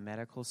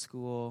medical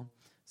school.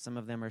 Some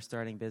of them are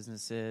starting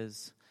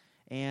businesses.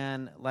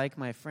 And like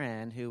my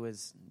friend who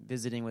was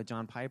visiting with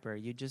John Piper,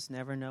 you just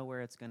never know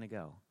where it's going to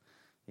go.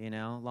 You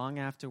know, long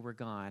after we're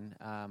gone,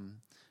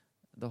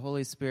 the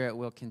Holy Spirit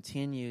will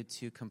continue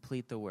to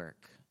complete the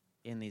work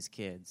in these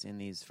kids, in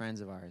these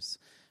friends of ours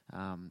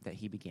that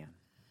he began.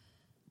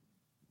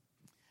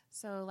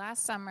 So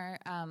last summer,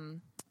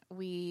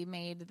 we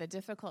made the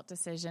difficult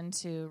decision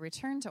to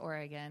return to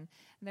Oregon.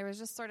 And there was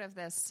just sort of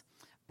this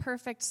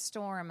perfect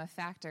storm of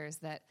factors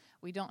that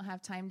we don't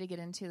have time to get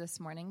into this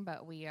morning,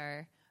 but we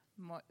are,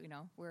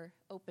 we're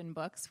open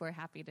books. We're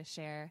happy to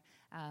share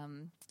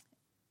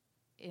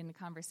in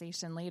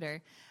conversation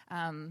later.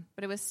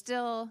 But it was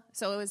still,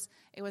 so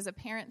it was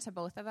apparent to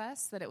both of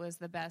us that it was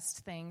the best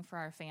thing for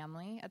our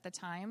family at the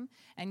time,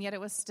 and yet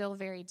it was still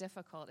very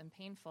difficult and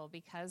painful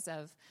because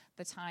of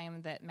the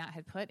time that Matt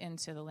had put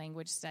into the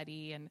language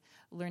study and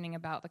learning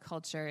about the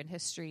culture and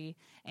history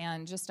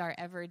and just our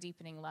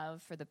ever-deepening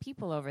love for the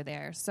people over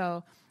there.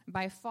 So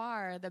by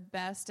far, the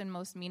best and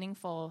most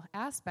meaningful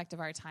aspect of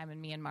our time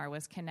in Myanmar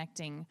was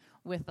connecting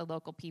with the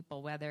local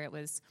people, whether it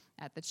was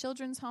at the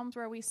children's homes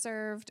where we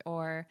served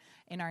or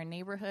in our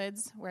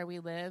neighborhoods where we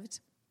lived,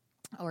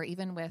 or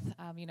even with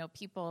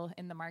people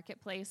in the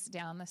marketplace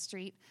down the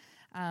street.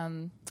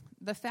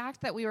 The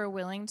fact that we were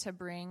willing to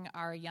bring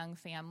our young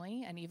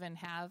family and even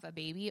have a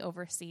baby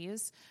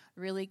overseas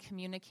really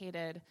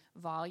communicated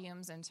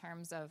volumes in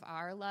terms of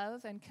our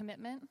love and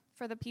commitment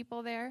for the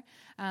people there,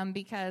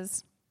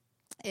 because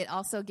it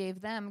also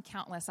gave them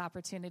countless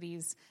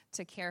opportunities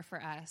to care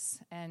for us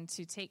and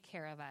to take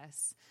care of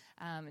us,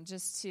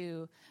 just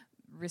to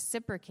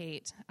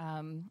reciprocate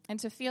and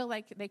to feel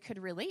like they could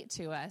relate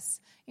to us,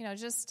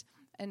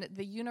 and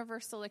the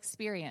universal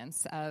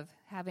experience of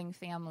having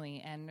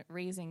family and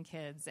raising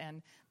kids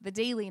and the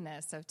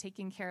dailiness of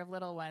taking care of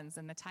little ones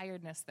and the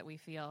tiredness that we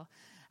feel.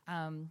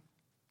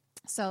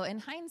 So in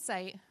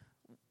hindsight,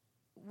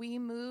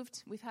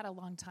 we've had a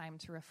long time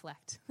to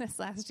reflect this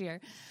last year.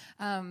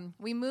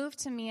 We moved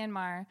to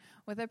Myanmar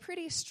with a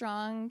pretty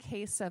strong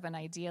case of an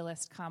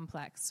idealist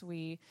complex.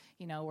 We,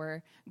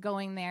 were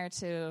going there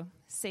to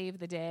save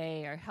the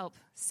day or help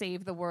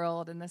save the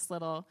world in this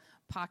little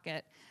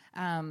pocket.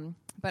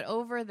 But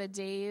over the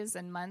days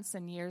and months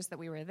and years that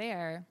we were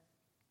there,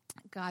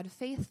 God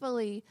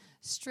faithfully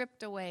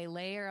stripped away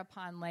layer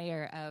upon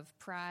layer of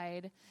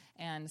pride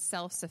and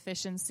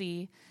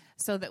self-sufficiency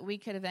so that we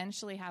could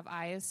eventually have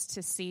eyes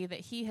to see that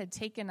he had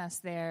taken us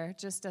there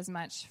just as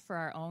much for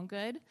our own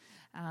good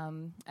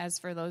as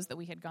for those that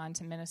we had gone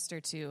to minister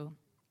to.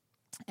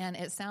 And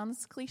it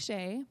sounds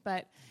cliche,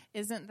 but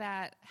isn't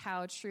that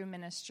how true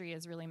ministry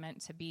is really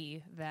meant to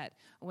be? That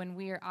when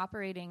we are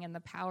operating in the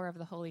power of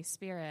the Holy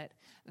Spirit,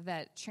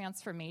 that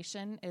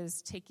transformation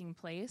is taking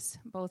place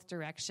both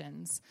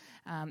directions,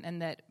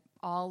 and that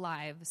all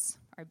lives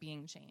are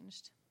being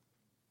changed.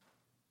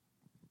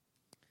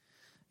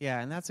 Yeah,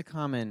 and that's a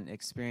common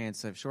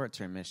experience of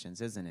short-term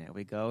missions, isn't it?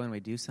 We go and we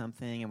do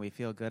something and we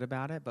feel good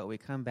about it, but we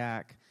come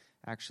back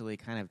actually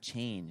kind of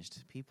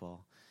changed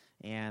people.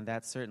 And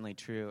that's certainly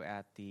true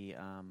at the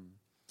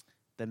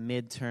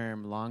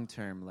midterm,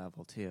 long-term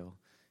level too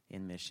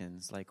in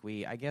missions. Like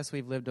I guess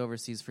we've lived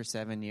overseas for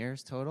 7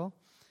 years total,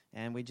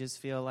 and we just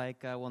feel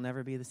like we'll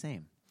never be the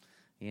same,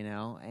 you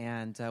know.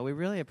 And we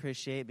really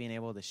appreciate being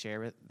able to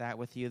share that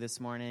with you this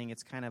morning.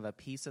 It's kind of a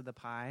piece of the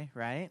pie,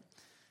 right?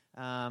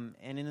 And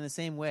in the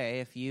same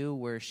way, if you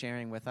were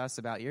sharing with us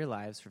about your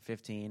lives for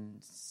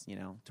 15,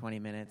 20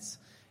 minutes,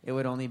 it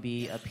would only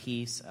be a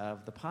piece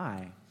of the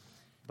pie.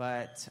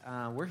 But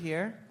we're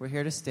here. We're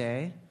here to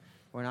stay.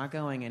 We're not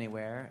going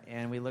anywhere,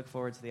 and we look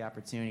forward to the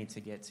opportunity to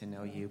get to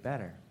know you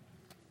better.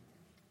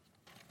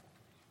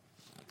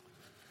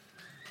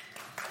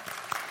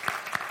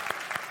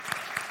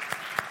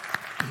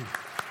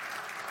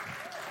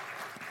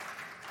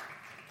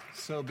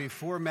 So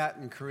before Matt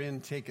and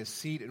Corinne take a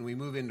seat and we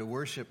move into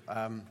worship,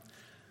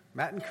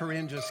 Matt and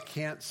Corinne just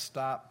can't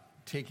stop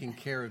taking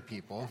care of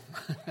people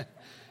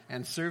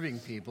and serving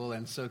people.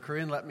 And so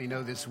Corinne let me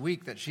know this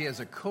week that she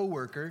has a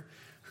coworker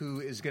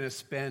who is going to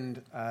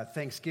spend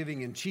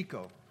Thanksgiving in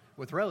Chico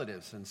with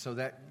relatives. And so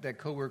that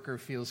coworker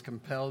feels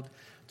compelled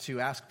to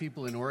ask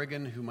people in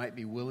Oregon who might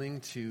be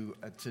willing to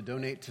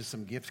donate to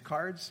some gift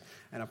cards.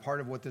 And a part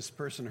of what this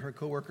person, her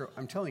coworker,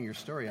 I'm telling your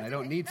story, and I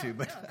don't need to,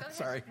 but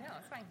sorry. No,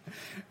 it's fine.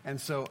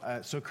 And so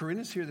Corinne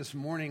is here this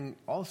morning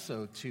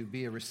also to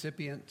be a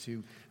recipient,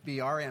 to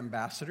be our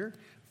ambassador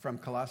from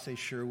Colossae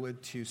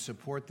Sherwood to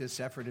support this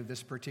effort of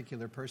this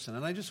particular person.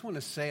 And I just want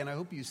to say, and I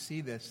hope you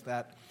see this,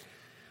 that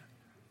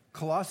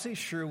Colossae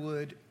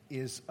Sherwood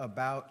is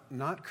about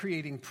not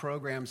creating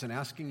programs and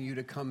asking you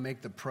to come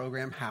make the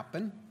program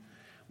happen.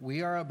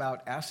 We are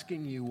about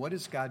asking you, what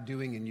is God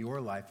doing in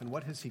your life and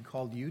what has he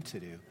called you to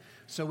do?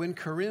 So when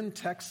Corinne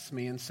texts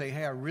me and say,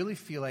 hey, I really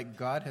feel like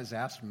God has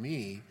asked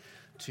me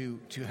to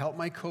help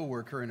my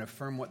coworker and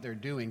affirm what they're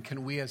doing,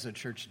 can we as a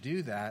church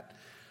do that?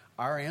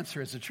 Our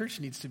answer as a church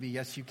needs to be,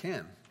 yes, you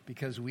can,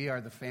 because we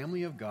are the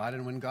family of God,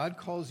 and when God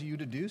calls you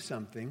to do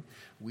something,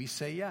 we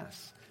say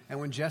yes.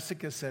 And when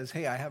Jessica says,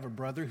 hey, I have a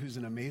brother who's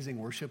an amazing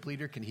worship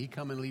leader, can he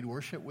come and lead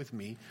worship with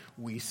me?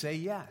 We say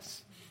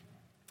yes.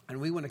 And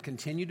we want to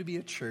continue to be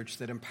a church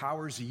that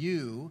empowers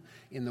you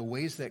in the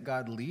ways that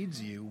God leads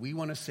you. We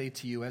want to say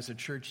to you as a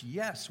church,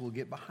 yes, we'll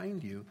get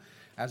behind you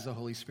as the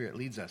Holy Spirit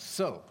leads us.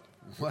 So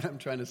what I'm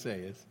trying to say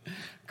is,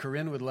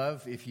 Corinne would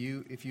love if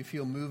you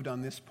feel moved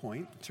on this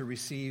point to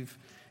receive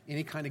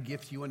any kind of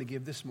gift you want to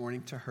give this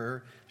morning to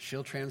her.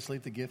 She'll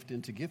translate the gift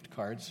into gift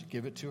cards,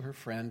 give it to her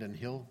friend, and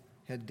he'll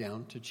head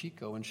down to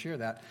Chico and share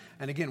that.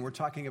 And again, we're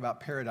talking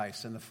about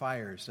Paradise and the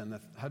fires and the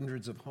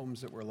hundreds of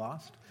homes that were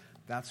lost.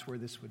 That's where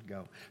this would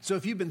go. So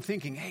if you've been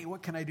thinking, hey,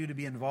 what can I do to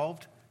be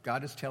involved?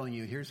 God is telling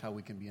you, here's how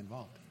we can be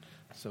involved.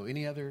 So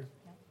any other,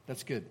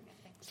 that's good.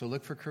 So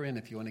look for Corinne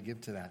if you want to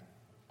give to that.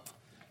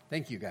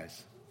 Thank you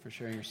guys for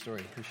sharing your story.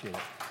 Appreciate it.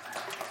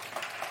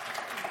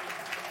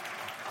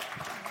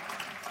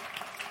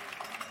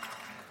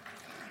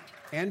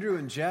 Andrew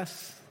and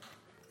Jess,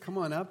 come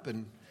on up,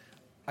 and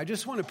I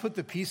just want to put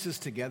the pieces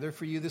together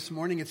for you this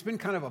morning. It's been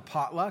kind of a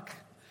potluck.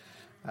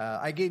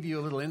 I gave you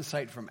a little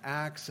insight from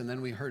Acts, and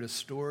then we heard a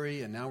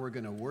story, and now we're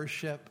going to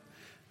worship.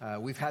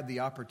 We've had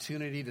the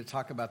opportunity to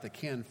talk about the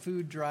canned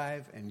food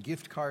drive and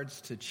gift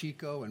cards to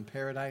Chico and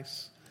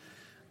Paradise.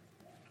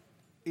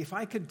 If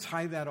I could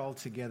tie that all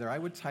together, I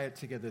would tie it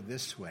together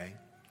this way.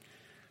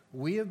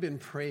 We have been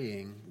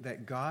praying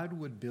that God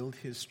would build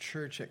his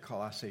church at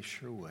Colossae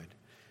Sherwood,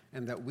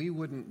 and that we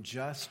wouldn't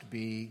just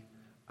be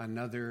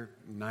another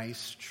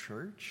nice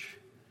church,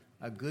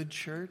 a good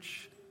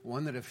church,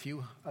 one that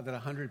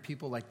 100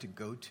 people like to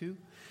go to,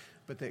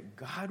 but that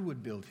God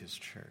would build his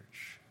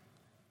church,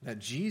 that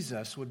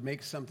Jesus would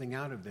make something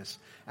out of this.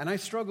 And I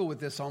struggle with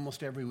this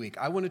almost every week.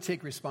 I want to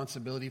take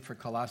responsibility for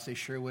Colossae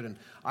Sherwood, and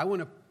I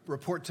want to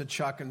report to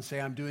Chuck and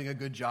say I'm doing a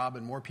good job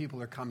and more people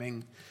are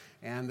coming,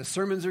 and the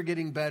sermons are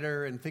getting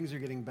better and things are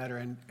getting better.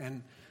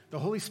 And the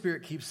Holy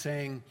Spirit keeps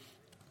saying,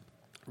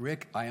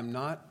 Rick, I am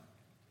not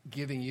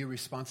giving you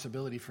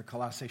responsibility for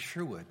Colossae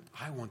Sherwood.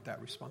 I want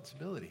that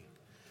responsibility.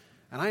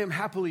 And I am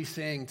happily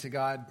saying to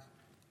God,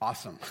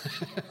 awesome.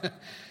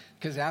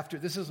 Because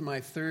this is my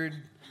 3rd,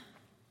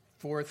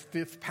 4th,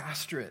 5th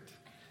pastorate.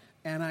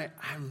 And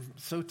I'm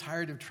so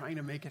tired of trying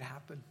to make it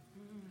happen.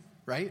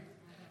 Right?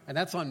 And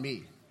that's on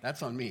me.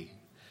 That's on me.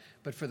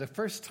 But for the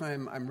first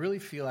time, I really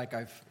feel like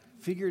I've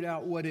figured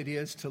out what it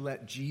is to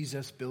let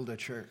Jesus build a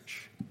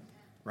church.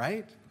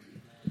 Right?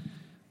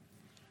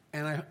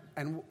 And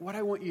And what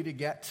I want you to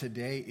get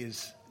today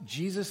is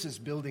Jesus is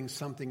building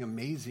something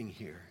amazing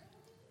here.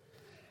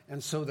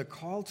 And so the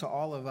call to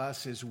all of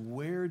us is,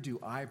 where do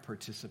I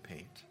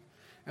participate?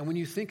 And when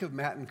you think of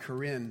Matt and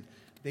Corinne,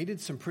 they did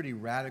some pretty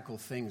radical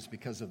things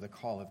because of the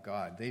call of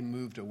God. They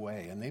moved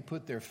away, and they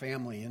put their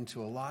family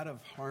into a lot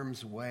of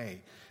harm's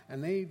way.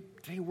 And they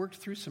worked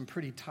through some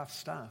pretty tough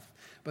stuff.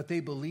 But they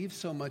believed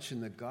so much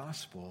in the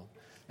gospel,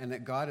 and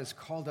that God has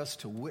called us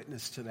to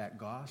witness to that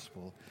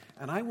gospel.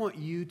 And I want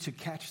you to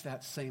catch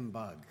that same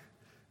bug.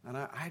 And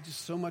I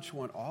just so much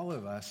want all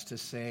of us to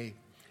say,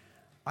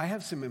 I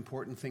have some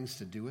important things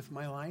to do with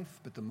my life,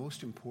 but the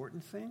most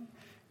important thing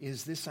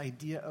is this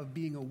idea of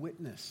being a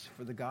witness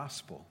for the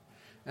gospel.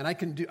 And I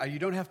can do, you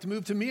don't have to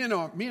move to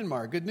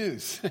Myanmar, good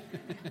news.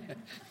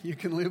 You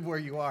can live where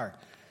you are.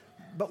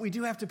 But we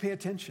do have to pay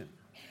attention.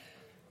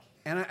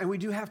 And we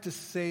do have to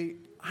say,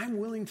 I'm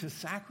willing to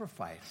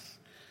sacrifice.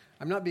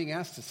 I'm not being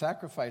asked to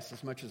sacrifice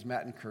as much as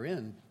Matt and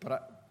Corinne,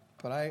 but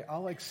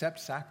I'll accept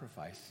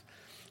sacrifice.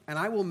 And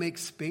I will make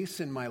space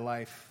in my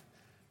life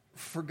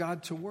for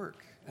God to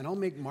work. And I'll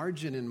make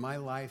margin in my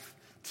life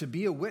to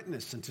be a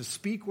witness and to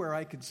speak where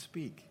I could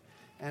speak.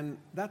 And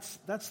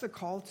that's the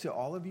call to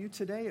all of you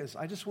today. Is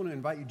I just want to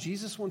invite you.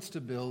 Jesus wants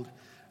to build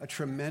a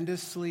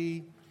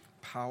tremendously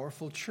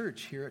powerful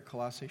church here at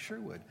Colossae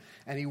Sherwood.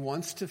 And he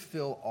wants to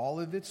fill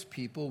all of its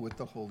people with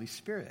the Holy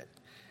Spirit.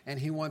 And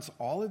he wants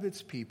all of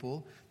its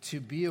people to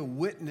be a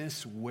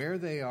witness where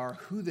they are,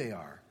 who they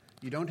are.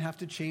 You don't have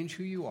to change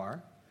who you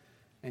are,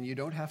 and you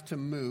don't have to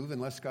move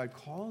unless God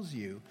calls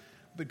you.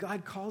 But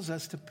God calls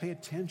us to pay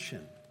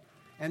attention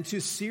and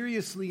to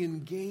seriously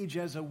engage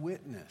as a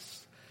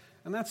witness.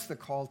 And that's the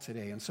call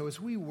today. And so as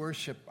we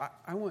worship,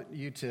 I want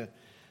you to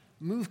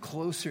move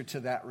closer to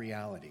that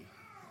reality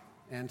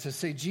and to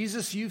say,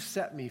 Jesus, you've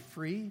set me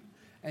free,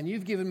 and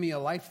you've given me a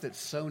life that's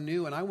so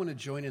new, and I want to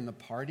join in the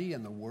party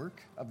and the work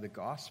of the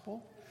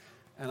gospel,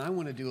 and I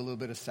want to do a little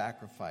bit of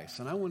sacrifice,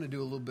 and I want to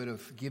do a little bit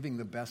of giving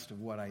the best of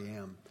what I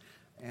am.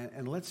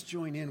 And let's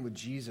join in with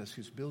Jesus,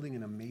 who's building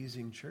an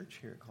amazing church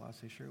here at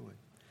Colossae Sherwood.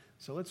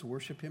 So let's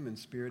worship him in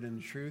spirit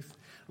and truth.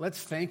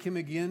 Let's thank him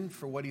again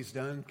for what he's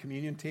done.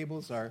 Communion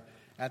tables are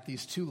at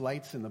these two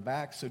lights in the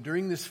back. So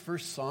during this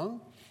first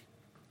song,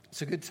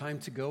 it's a good time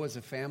to go as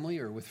a family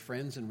or with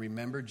friends and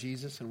remember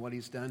Jesus and what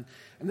he's done.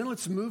 And then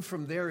let's move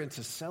from there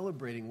into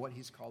celebrating what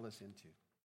he's called us into.